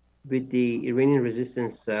with the Iranian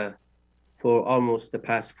resistance for almost the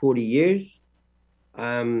past 40 years.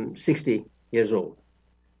 I'm 60 years old.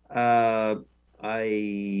 I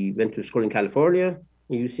went to school in California,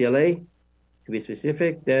 UCLA, to be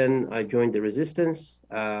specific. Then I joined the resistance,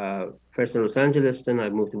 first in Los Angeles, then I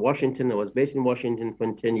moved to Washington. I was based in Washington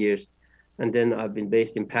for 10 years. And then I've been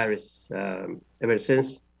based in Paris ever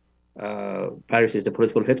since. Paris is the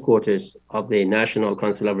political headquarters of the National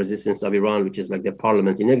Council of Resistance of Iran, which is like the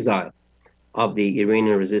parliament in exile of the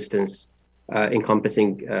Iranian resistance,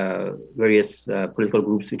 encompassing various political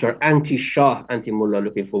groups which are anti-Shah, anti-Mullah,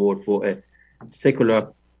 looking forward for a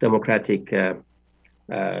secular, democratic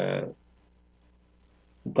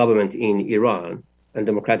government in Iran, and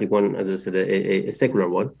democratic one, as I said, a secular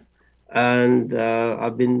one. And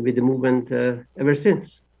I've been with the movement ever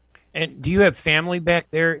since. And do you have family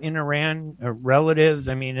back there in Iran, or relatives?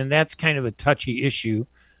 I mean, and that's kind of a touchy issue.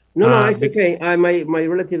 No, it's okay. My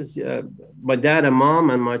relatives, my dad and mom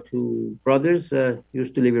and my two brothers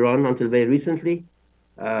used to live in Iran until very recently.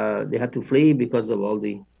 They had to flee because of all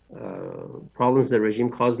the problems the regime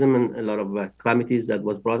caused them and a lot of calamities that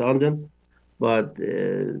was brought on them. But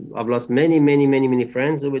I've lost many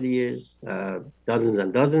friends over the years, dozens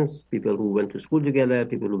and dozens, people who went to school together,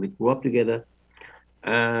 people who grew up together.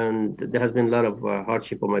 And there has been a lot of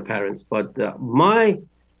hardship on my parents. But my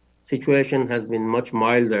situation has been much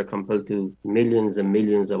milder compared to millions and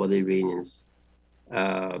millions of other Iranians.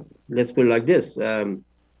 Let's put it like this.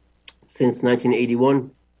 Since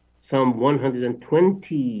 1981, some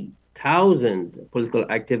 120,000 political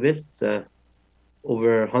activists,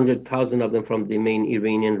 over 100,000 of them from the main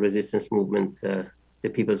Iranian resistance movement, the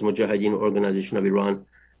People's Mujahideen Organization of Iran,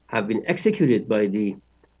 have been executed by the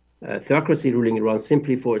theocracy ruling Iran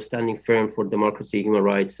simply for standing firm for democracy, human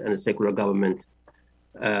rights, and a secular government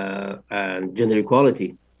and gender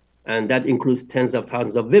equality. And that includes tens of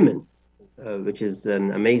thousands of women, which is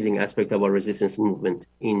an amazing aspect of our resistance movement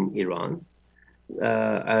in Iran,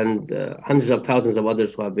 and hundreds of thousands of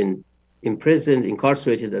others who have been imprisoned,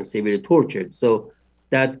 incarcerated, and severely tortured. So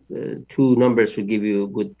that two numbers should give you a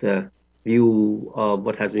good view of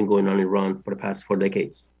what has been going on in Iran for the past 4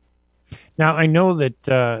 decades. Now, I know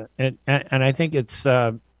that, and I think it's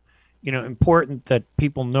important that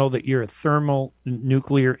people know that you're a thermal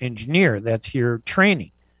nuclear engineer. That's your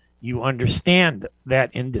training. You understand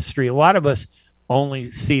that industry. A lot of us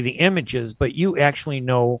only see the images, but you actually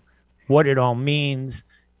know what it all means.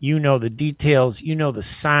 You know the details. You know the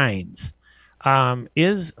signs.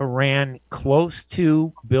 Is Iran close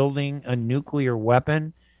to building a nuclear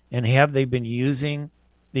weapon? And have they been using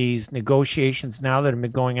these negotiations now that have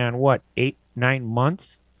been going on, 8-9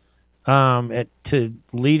 months, to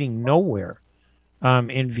leading nowhere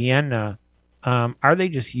in Vienna? Are they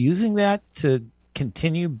just using that to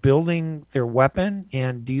continue building their weapon?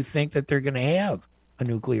 And do you think that they're going to have a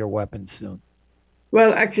nuclear weapon soon?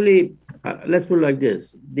 Well, actually, let's put it like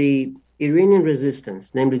this. The Iranian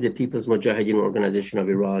resistance, namely the People's Mujahideen Organization of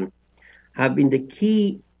Iran, have been the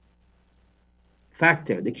key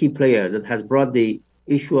factor, the key player that has brought the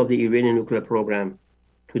issue of the Iranian nuclear program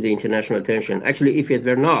to the international attention. Actually, if it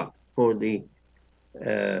were not for the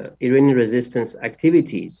Iranian resistance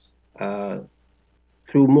activities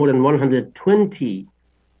through more than 120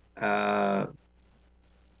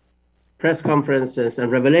 press conferences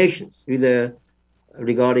and revelations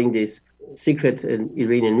regarding these secret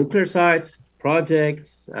Iranian nuclear sites,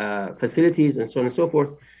 projects, facilities, and so on and so forth,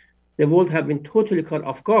 the world have been totally caught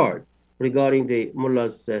off guard regarding the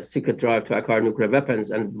mullah's secret drive to acquire nuclear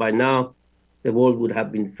weapons. And by now, the world would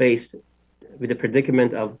have been faced with the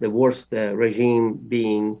predicament of the worst regime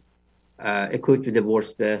being equipped with the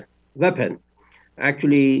worst weapon.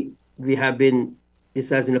 Actually, this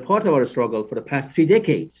has been a part of our struggle for the past 3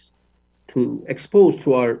 decades to expose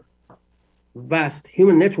to our vast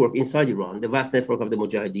human network inside Iran, the vast network of the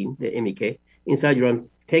Mujahideen, the MEK, inside Iran,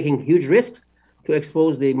 taking huge risks to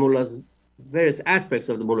expose the mullah's various aspects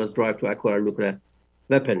of the mullah's drive to acquire nuclear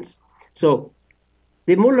weapons. So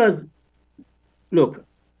the mullahs,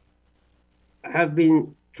 have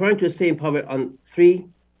been trying to stay in power on 3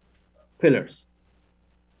 pillars: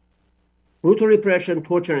 brutal repression,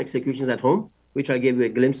 torture, and executions at home, which I gave you a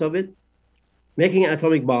glimpse of it, making an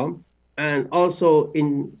atomic bomb, and also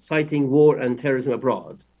inciting war and terrorism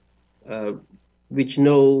abroad, which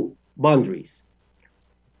know boundaries.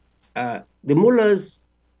 The mullahs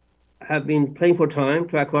have been playing for time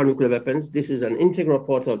to acquire nuclear weapons. This is an integral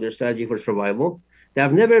part of their strategy for survival. They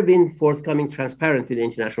have never been forthcoming, transparent with the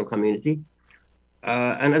international community.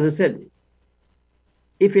 And as I said,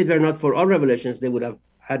 if it were not for our revelations, they would have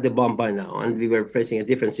had the bomb by now, and we were facing a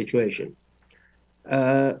different situation.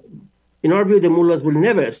 In our view, the mullahs will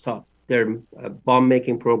never stop their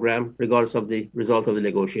bomb-making program, regardless of the result of the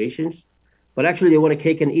negotiations. But actually, they want a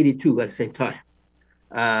cake and eat it too at the same time.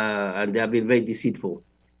 And they have been very deceitful.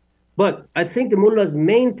 But I think the mullah's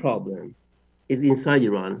main problem is inside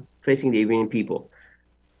Iran, facing the Iranian people.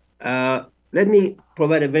 Let me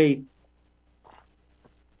provide a very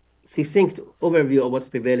succinct overview of what's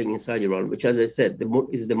prevailing inside Iran, which, as I said,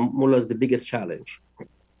 is the mullah's the biggest challenge.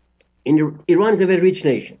 Iran is a very rich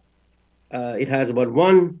nation. It has about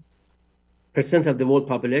 1% of the world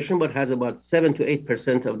population, but has about 7 to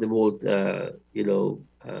 8% of the world,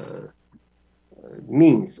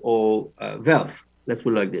 means or wealth. Let's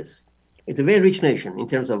put it like this. It's a very rich nation in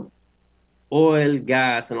terms of oil,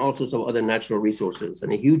 gas, and all sorts of other natural resources,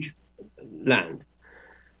 and a huge land.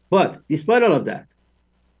 But despite all of that,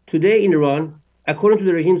 today in Iran, according to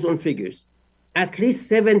the regime's own figures, at least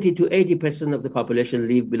 70 to 80% of the population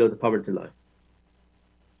live below the poverty line.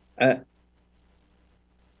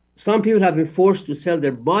 Some people have been forced to sell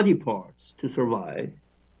their body parts to survive.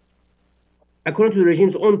 According to the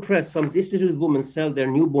regime's own press, some destitute women sell their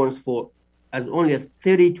newborns for as only as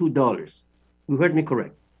 $32. You heard me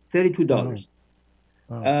correct, $32.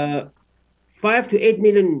 Wow. 5 to 8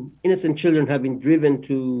 million innocent children have been driven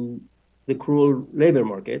to the cruel labor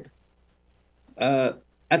market.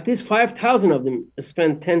 At least 5,000 of them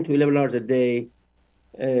spend 10 to 11 hours a day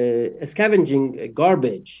scavenging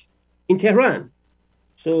garbage in Tehran.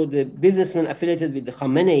 So the businessmen affiliated with the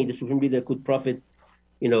Khamenei, the supreme leader, could profit,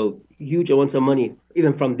 huge amounts of money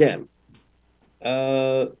even from them.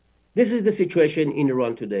 This is the situation in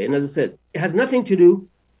Iran today. And as I said, it has nothing to do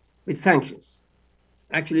with sanctions.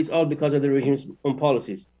 Actually, it's all because of the regime's own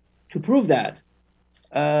policies. To prove that,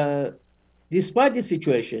 despite this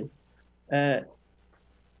situation,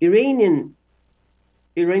 Iranian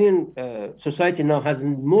society now has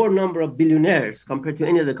more number of billionaires compared to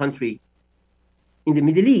any other country in the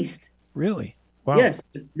Middle East. Really? Wow. Yes,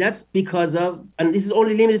 that's because of, and this is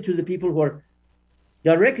only limited to the people who are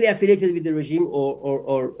directly affiliated with the regime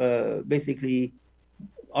or basically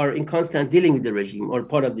are in constant dealing with the regime or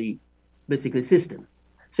part of the basically system.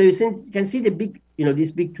 So you can see the big,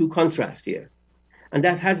 these big two contrasts here. And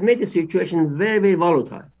that has made the situation very, very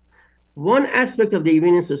volatile. One aspect of the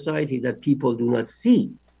Iranian society that people do not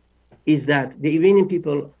see is that the Iranian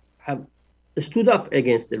people have stood up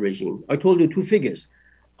against the regime. I told you two figures,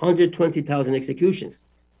 120,000 executions.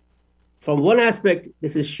 From one aspect,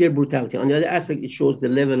 this is sheer brutality. On the other aspect, it shows the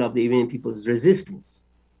level of the Iranian people's resistance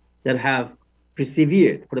that have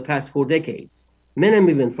persevered for the past 4 decades. Men and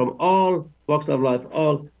women from all walks of life,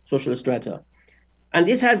 all social strata. And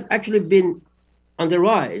this has actually been on the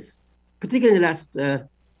rise, particularly in the last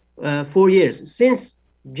 4 years. Since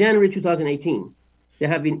January 2018, there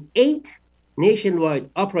have been 8 nationwide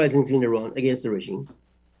uprisings in Iran against the regime.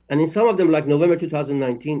 And in some of them, like November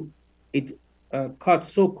 2019, it caught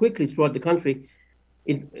so quickly throughout the country,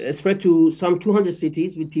 it spread to some 200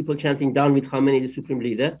 cities with people chanting down with Khamenei, the supreme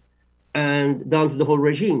leader, and down to the whole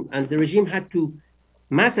regime. And the regime had to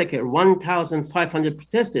massacre 1,500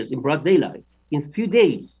 protesters in broad daylight in a few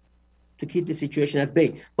days to keep the situation at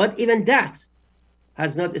bay. But even that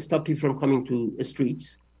has not stopped people from coming to the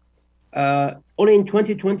streets. Only in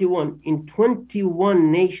 2021, in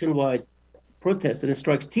 21 nationwide protests and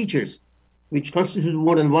strikes, teachers, which constitute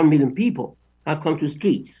more than 1 million people, have come to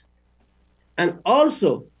streets. And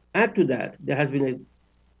also, add to that, there has been a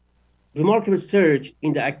remarkable surge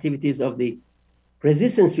in the activities of the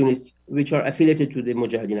resistance units, which are affiliated to the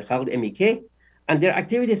Mujahideen Khalq, MEK, and their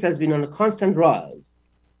activities has been on a constant rise.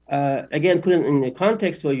 Again, put it in a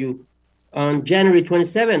context for you, on January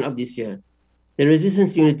 27 of this year, the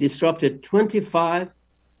resistance unit disrupted 25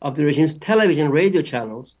 of the regime's television radio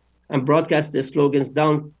channels and broadcast the slogans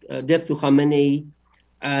down, death to Khamenei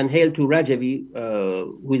and hail to Rajavi,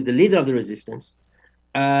 who is the leader of the resistance.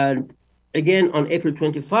 And again, on April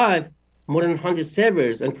 25, more than 100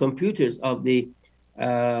 servers and computers of the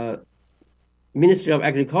Ministry of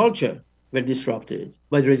Agriculture were disrupted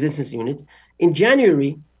by the resistance unit. In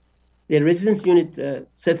January, the resistance unit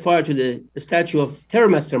set fire to the statue of terror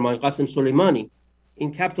mastermind Qasem Soleimani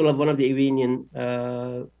in capital of one of the Iranian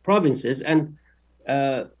provinces. And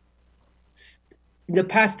in the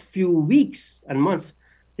past few weeks and months,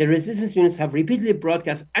 the resistance units have repeatedly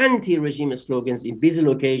broadcast anti-regime slogans in busy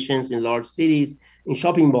locations, in large cities, in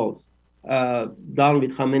shopping malls, down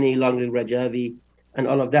with Khamenei, long live Rajavi, and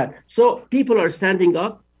all of that. So people are standing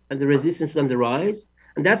up and the resistance is on the rise.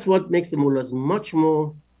 And that's what makes the mullahs much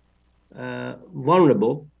more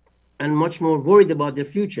vulnerable and much more worried about their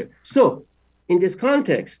future. So in this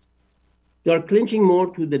context, they are clinching more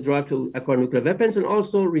to the drive to acquire nuclear weapons and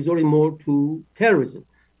also resorting more to terrorism.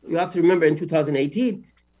 You have to remember in 2018,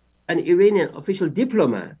 an Iranian official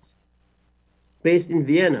diplomat based in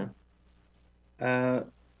Vienna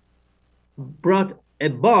brought a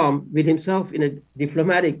bomb with himself in a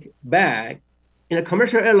diplomatic bag in a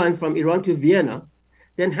commercial airline from Iran to Vienna,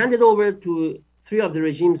 then handed over to 3 of the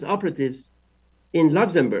regime's operatives in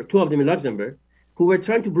Luxembourg, 2 of them in Luxembourg, who were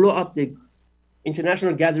trying to blow up the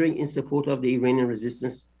international gathering in support of the Iranian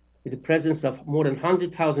resistance with the presence of more than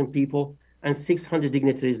 100,000 people and 600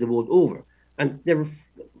 dignitaries the world over. And they were,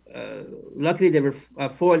 luckily they were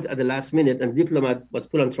foiled at the last minute, and the diplomat was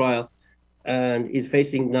put on trial and is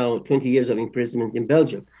facing now 20 years of imprisonment in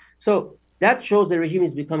Belgium. So that shows the regime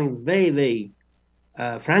is becoming very, very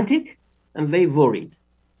frantic and very worried.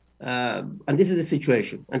 And this is the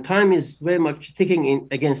situation. And time is very much ticking in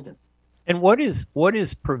against them. And what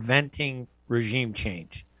is preventing regime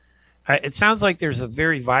change? It sounds like there's a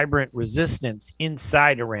very vibrant resistance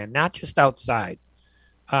inside Iran, not just outside.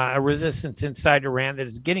 A resistance inside Iran that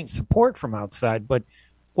is getting support from outside. But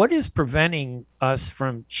what is preventing us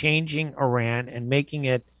from changing Iran and making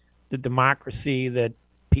it the democracy that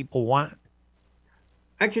people want?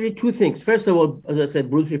 Actually, 2 things. First of all, as I said,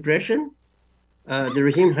 brutal repression. The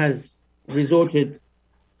regime has resorted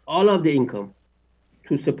all of the income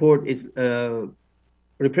to support its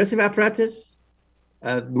repressive apparatus,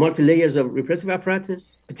 multi-layers of repressive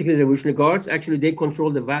apparatus, particularly Revolutionary Guards. Actually, they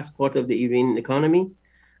control the vast part of the Iranian economy.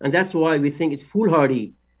 And that's why we think it's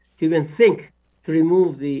foolhardy to even think to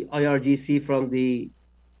remove the IRGC from the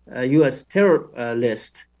US terror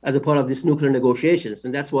list as a part of these nuclear negotiations.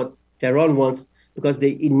 And that's what Tehran wants, because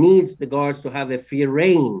it needs the guards to have a free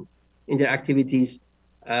reign in their activities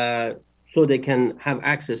so they can have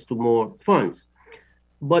access to more funds.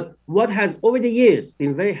 But what has over the years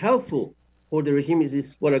been very helpful for the regime is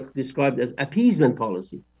this what I described as appeasement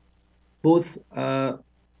policy, both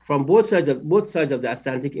from both sides of the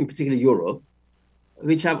Atlantic, in particular Europe,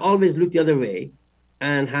 which have always looked the other way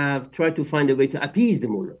and have tried to find a way to appease the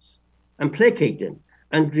mullahs and placate them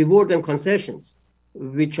and reward them concessions,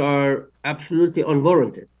 which are absolutely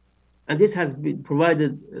unwarranted. And this has been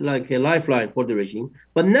provided like a lifeline for the regime.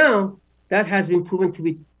 But now that has been proven to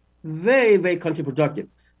be very, very counterproductive.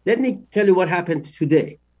 Let me tell you what happened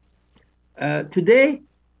today. Today,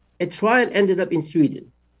 a trial ended up in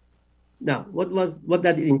Sweden. Now, what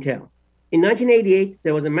that entail? In 1988,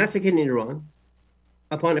 there was a massacre in Iran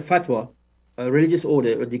upon a fatwa, a religious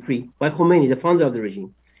order or decree by Khomeini, the founder of the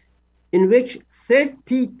regime, in which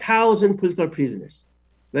 30,000 political prisoners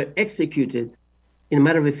were executed in a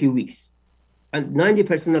matter of a few weeks. And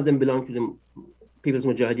 90% of them belonged to the People's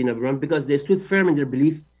Mujahideen of Iran because they stood firm in their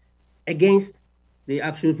belief against the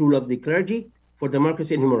absolute rule of the clergy for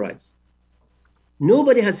democracy and human rights.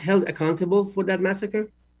 Nobody has held accountable for that massacre.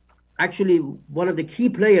 Actually, one of the key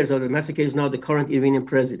players of the massacre is now the current Iranian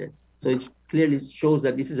president. So it clearly shows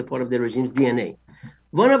that this is a part of the regime's DNA.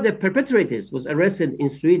 One of the perpetrators was arrested in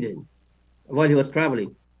Sweden while he was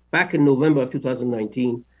traveling back in November of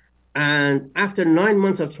 2019. And after 9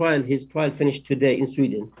 months of trial, his trial finished today in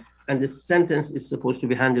Sweden. And the sentence is supposed to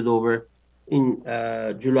be handed over in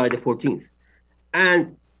July the 14th.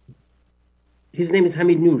 And his name is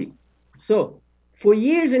Hamid Nouri. So for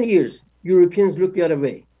years and years, Europeans looked the other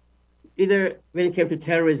way, either when it came to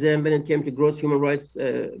terrorism, when it came to gross human rights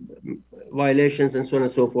violations, and so on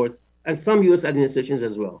and so forth, and some US administrations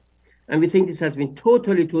as well. And we think this has been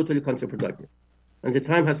totally, totally counterproductive. And the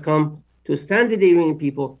time has come to stand with the Iranian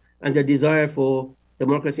people and their desire for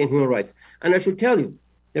democracy and human rights. And I should tell you,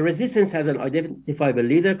 the resistance has an identifiable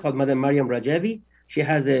leader called Madam Mariam Rajavi. She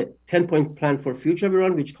has a 10-point plan for future of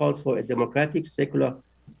Iran, which calls for a democratic, secular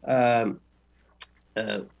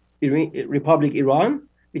Republic Iran,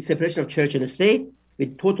 with separation of church and state,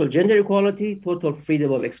 with total gender equality, total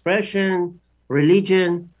freedom of expression,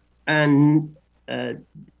 religion, and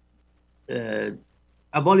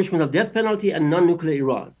abolishment of death penalty and non-nuclear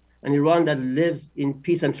Iran, an Iran that lives in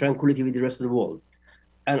peace and tranquility with the rest of the world.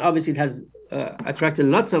 And obviously it has attracted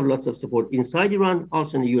lots of support inside Iran,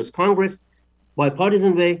 also in the US Congress,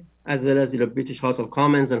 bipartisan way, as well as the British House of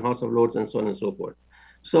Commons and House of Lords and so on and so forth.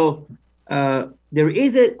 So there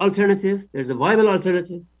is an alternative, there's a viable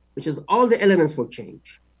alternative, which has all the elements for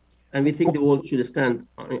change. And we think the world should stand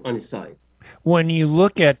on its side. When you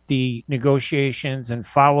look at the negotiations and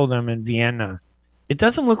follow them in Vienna, it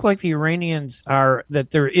doesn't look like the Iranians that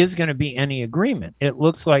there is going to be any agreement. It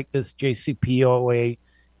looks like this JCPOA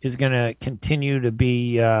is going to continue to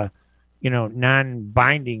be,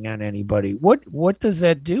 non-binding on anybody. What does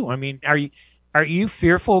that do? I mean, are you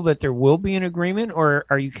fearful that there will be an agreement, or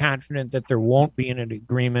are you confident that there won't be an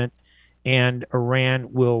agreement and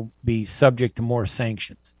Iran will be subject to more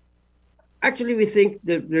sanctions? Actually, we think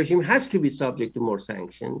the regime has to be subject to more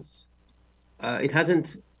sanctions. It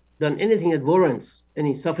hasn't done anything that warrants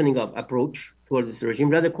any softening up approach toward this regime,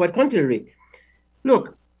 rather quite contrary.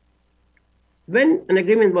 Look, when an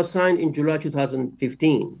agreement was signed in July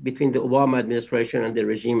 2015 between the Obama administration and the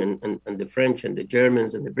regime and the French and the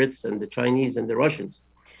Germans and the Brits and the Chinese and the Russians,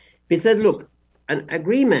 we said, look, an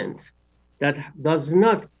agreement that does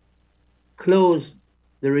not close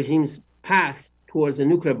the regime's path towards a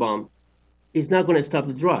nuclear bomb is not going to stop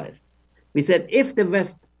the drive. We said if the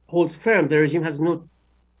West holds firm, the regime has no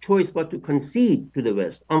choice but to concede to the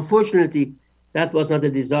West. Unfortunately, that was not the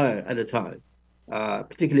desire at the time,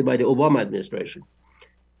 particularly by the Obama administration.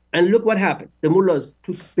 And look what happened. The mullahs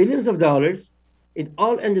took billions of dollars. It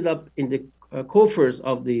all ended up in the coffers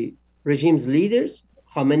of the regime's leaders,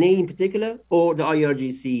 Khamenei in particular, or the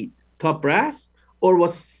IRGC top brass, or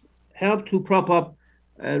was helped to prop up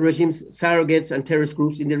regime's surrogates and terrorist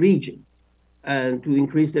groups in the region, and to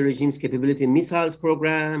increase the regime's capability in missiles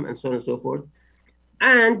program and so on and so forth.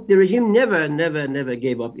 And the regime never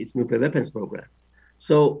gave up its nuclear weapons program.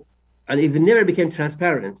 So, and it never became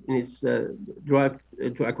transparent in its drive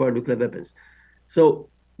to acquire nuclear weapons. So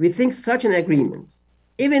we think such an agreement,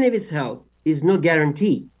 even if it's held, is no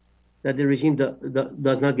guarantee that the regime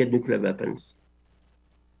does not get nuclear weapons.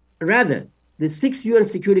 Rather, the 6 UN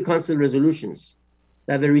Security Council resolutions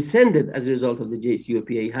that were rescinded as a result of the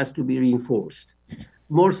JCPOA has to be reinforced.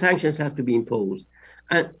 More sanctions have to be imposed.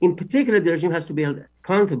 And in particular, the regime has to be held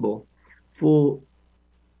accountable for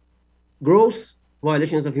gross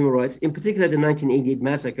violations of human rights, in particular the 1988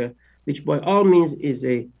 massacre, which by all means is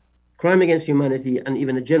a crime against humanity and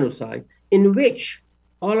even a genocide, in which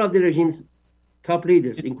all of the regime's top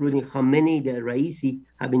leaders, including Khamenei, the Raisi,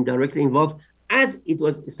 have been directly involved, as it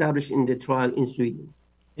was established in the trial in Sweden.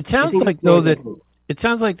 It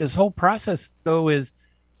sounds like this whole process though is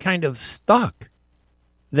kind of stuck,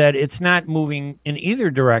 that it's not moving in either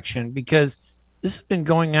direction, because this has been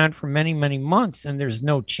going on for many, many months and there's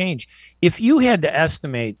no change. If you had to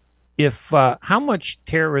estimate how much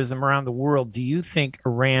terrorism around the world do you think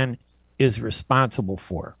Iran is responsible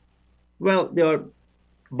for? Well, they are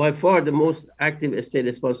by far the most active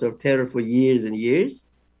state sponsor of terror for years and years.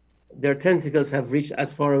 Their tentacles have reached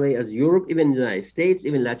as far away as Europe, even the United States,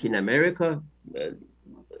 even Latin America,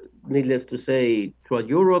 needless to say, throughout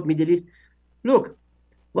Europe, Middle East. Look,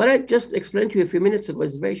 what I just explained to you a few minutes ago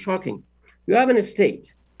is very shocking. You have a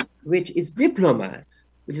state which is diplomats,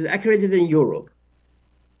 which is accredited in Europe,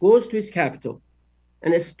 goes to its capital,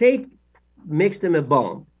 and a state makes them a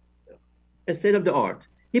bomb, a state of the art.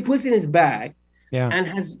 He puts it in his bag and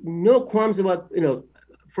has no qualms about,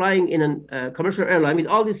 flying in a commercial airline. I mean,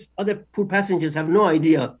 all these other poor passengers have no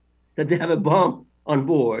idea that they have a bomb on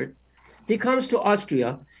board. He comes to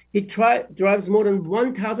Austria. He drives more than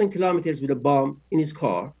 1,000 kilometers with a bomb in his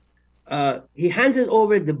car. He hands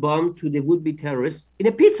over the bomb to the would-be terrorists in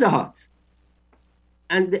a Pizza Hut.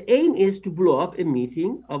 And the aim is to blow up a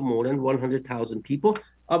meeting of more than 100,000 people.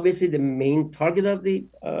 Obviously, the main target of the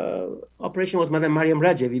operation was Madame Mariam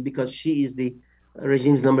Rajavi, because she is the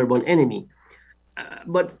regime's number one enemy.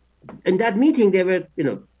 But in that meeting, there were,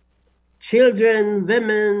 children,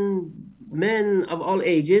 women, men of all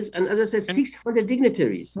ages, and as I said, 600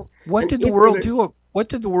 dignitaries. What did the world do? What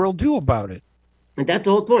did the world do about it? And that's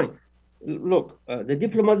the whole point. Look, the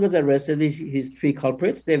diplomat was arrested. His three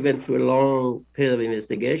culprits. They went through a long period of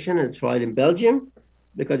investigation and trial in Belgium,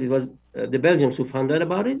 because it was the Belgians who found out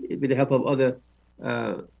about it with the help of other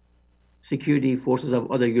security forces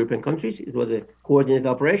of other European countries. It was a coordinated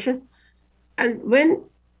operation. And when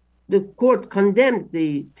the court condemned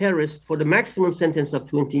the terrorists for the maximum sentence of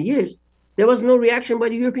 20 years, there was no reaction by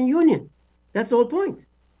the European Union. That's the whole point.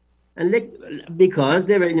 And because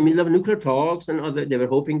they were in the middle of nuclear talks and they were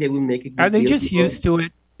hoping they would make it. Are they just used to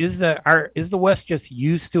it? Is the West just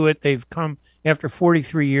used to it? They've come after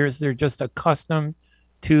 43 years. They're just accustomed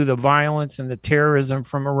to the violence and the terrorism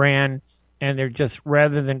from Iran, and they're just,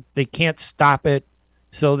 they can't stop it,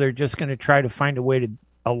 so they're just going to try to find a way to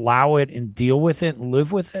allow it and deal with it and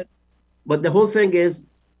live with it. But the whole thing is,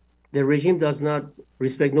 the regime does not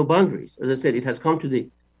respect no boundaries. As I said, it has come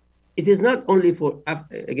to it is not only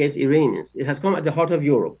against Iranians. It has come at the heart of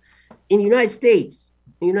Europe. In the United States,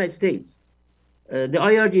 the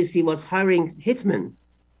IRGC was hiring hitmen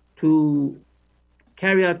to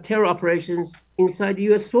carry out terror operations inside the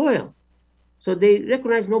U.S. soil. So they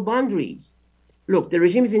recognize no boundaries. Look, the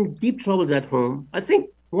regime is in deep troubles at home. I think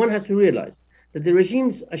one has to realize that the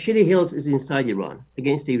regime's Achilles heels is inside Iran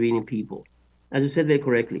against the Iranian people. As you said very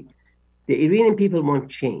correctly, the Iranian people want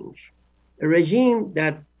change. A regime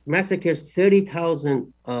that massacres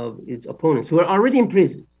 30,000 of its opponents who are already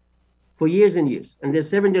imprisoned for years and years, and they're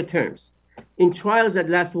serving their terms in trials that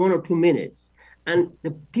last 1 or 2 minutes. And the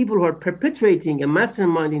people who are perpetrating and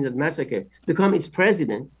masterminding that massacre become its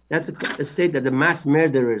president. That's a state that the mass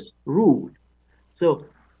murderers ruled. So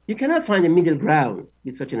you cannot find a middle ground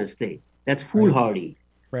with such an state. That's foolhardy.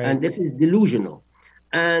 Right. And this is delusional.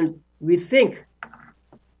 And we think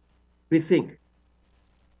the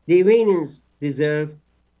Iranians deserve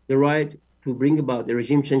the right to bring about the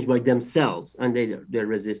regime change by themselves and their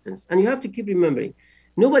resistance. And you have to keep remembering,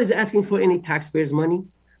 nobody's asking for any taxpayers' money.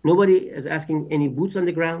 Nobody is asking any boots on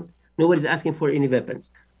the ground. Nobody's asking for any weapons.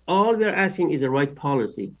 All we're asking is the right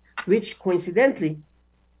policy, which coincidentally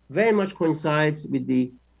very much coincides with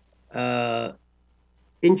the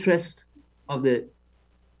interest of the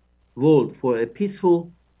world for a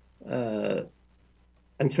peaceful and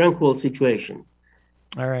tranquil situation.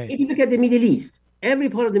 All right. If you look at the Middle East, every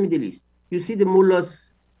part of the Middle East, you see the mullahs'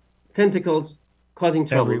 tentacles causing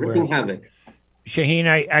trouble, wreaking havoc. Shaheen,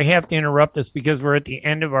 I have to interrupt this because we're at the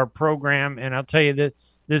end of our program, and I'll tell you that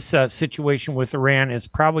this situation with Iran is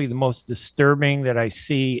probably the most disturbing that I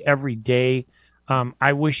see every day.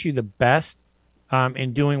 I wish you the best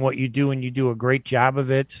in doing what you do, and you do a great job of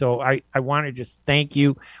it. So I want to just thank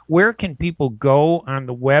you. Where can people go on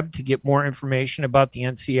the web to get more information about the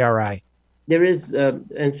NCRI? There is,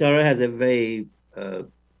 NCRI has a very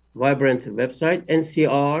vibrant website,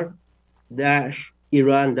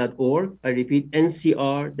 ncr-iran.org. I repeat,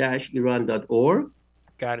 ncr-iran.org.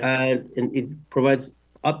 Got it. And it provides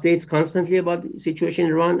updates constantly about the situation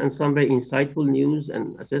in Iran and some very insightful news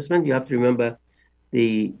and assessment. You have to remember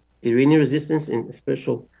the Iranian resistance, and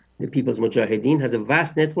especially the People's Mujahideen, has a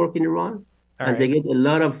vast network in Iran. And they get a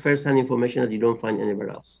lot of first-hand information that you don't find anywhere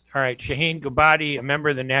else. All right. Shaheen Gubadi, a member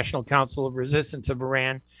of the National Council of Resistance of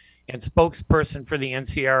Iran and spokesperson for the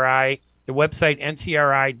NCRI, the website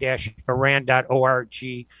ncri-iran.org.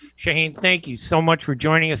 Shaheen, thank you so much for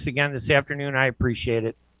joining us again this afternoon. I appreciate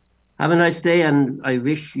it. Have a nice day, and I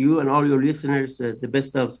wish you and all your listeners the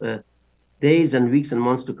best of days and weeks and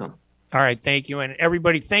months to come. All right. Thank you. And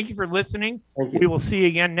everybody, thank you for listening. Thank you. We will see you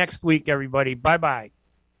again next week, everybody. Bye-bye.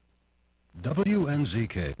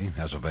 WNZK has available